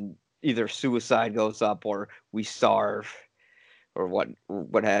 and then either suicide goes up or we starve or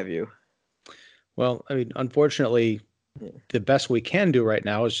what have you. Well, I mean, unfortunately, the best we can do right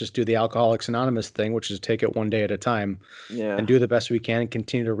now is just do the Alcoholics Anonymous thing, which is take it one day at a time, and do the best we can and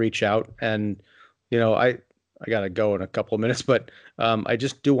continue to reach out. And, I got to go in a couple of minutes, but I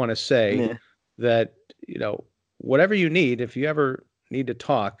just do want to say that, whatever you need, if you ever need to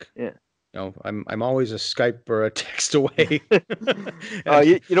talk, I'm always a Skype or a text away.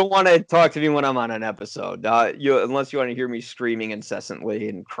 You don't want to talk to me when I'm on an episode, unless you want to hear me screaming incessantly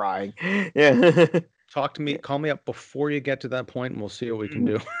and crying. Yeah. Talk to me, call me up before you get to that point, and we'll see what we can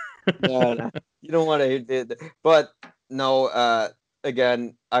do. No, you don't want to. But no,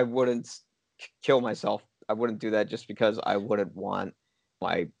 again, I wouldn't kill myself. I wouldn't do that just because I wouldn't want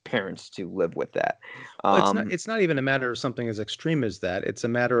my parents to live with that. Well, it's not even a matter of something as extreme as that. It's a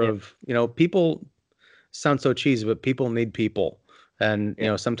matter of, people sound so cheesy, but people need people. And,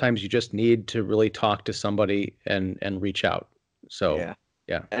 sometimes you just need to really talk to somebody and reach out. So,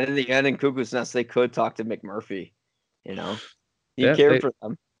 yeah. And in the end, in Cuckoo's Nest, they could talk to McMurphy, He Yeah, cared for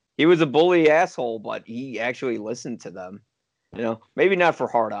them. He was a bully asshole, but he actually listened to them, maybe not for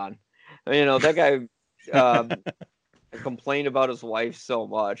hard on. That guy complained about his wife so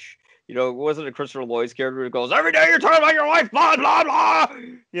much. Wasn't a Christopher Lloyd's character who goes, every day you're talking about your wife, blah, blah, blah.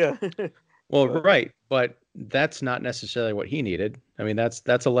 Yeah. Well, right. But that's not necessarily what he needed. I mean,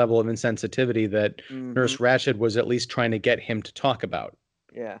 that's a level of insensitivity that Nurse Ratched was at least trying to get him to talk about.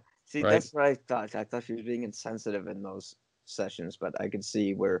 Yeah. See, right? That's what I thought. I thought she was being insensitive in those sessions, but I could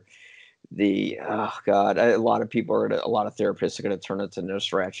see where a lot of therapists are going to turn it to Nurse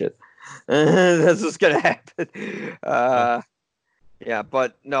Ratched. That's what's going to happen. Yeah,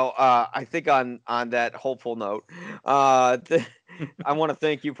 but no, I think on that hopeful note, I want to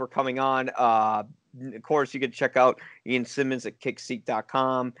thank you for coming on. Of course, you can check out Ian Simmons at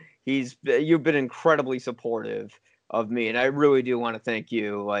kickseat.com. You've been incredibly supportive of me, and I really do want to thank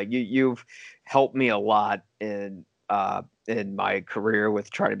you. Like you've helped me a lot in my career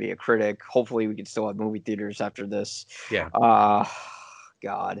with trying to be a critic. Hopefully we can still have movie theaters after this. Yeah.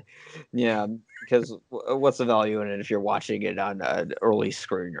 God. Yeah. because what's the value in it if you're watching it on an early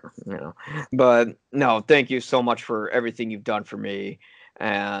screener, you know? But no, thank you so much for everything you've done for me.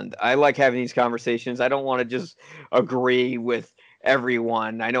 And I like having these conversations. I don't want to just agree with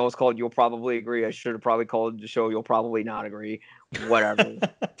everyone. I know it's called You'll Probably Agree. I should have probably called the show You'll Probably Not Agree. Whatever.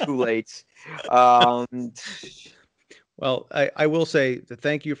 Too late. Um, Well, I will say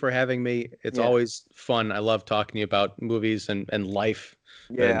thank you for having me. It's yeah. always fun. I love talking to you about movies and life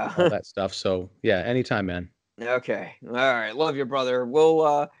and all Yeah. that stuff. So yeah, anytime, man. Okay. All right. Love you, brother.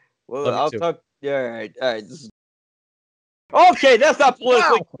 Love you I'll too. talk. Yeah. All right. All right. Okay, that's not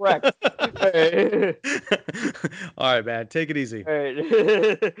politically Wow. correct. Hey. All right, man. Take it easy. All right.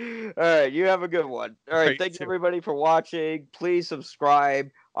 All right. You have a good one. All All right. right, Thank you you, too. everybody, for watching. Please subscribe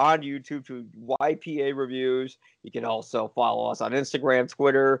on YouTube to YPA Reviews. You can also follow us on Instagram,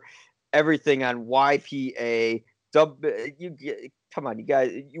 Twitter, everything on YPA. Come on, you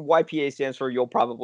guys. YPA stands for You'll Probably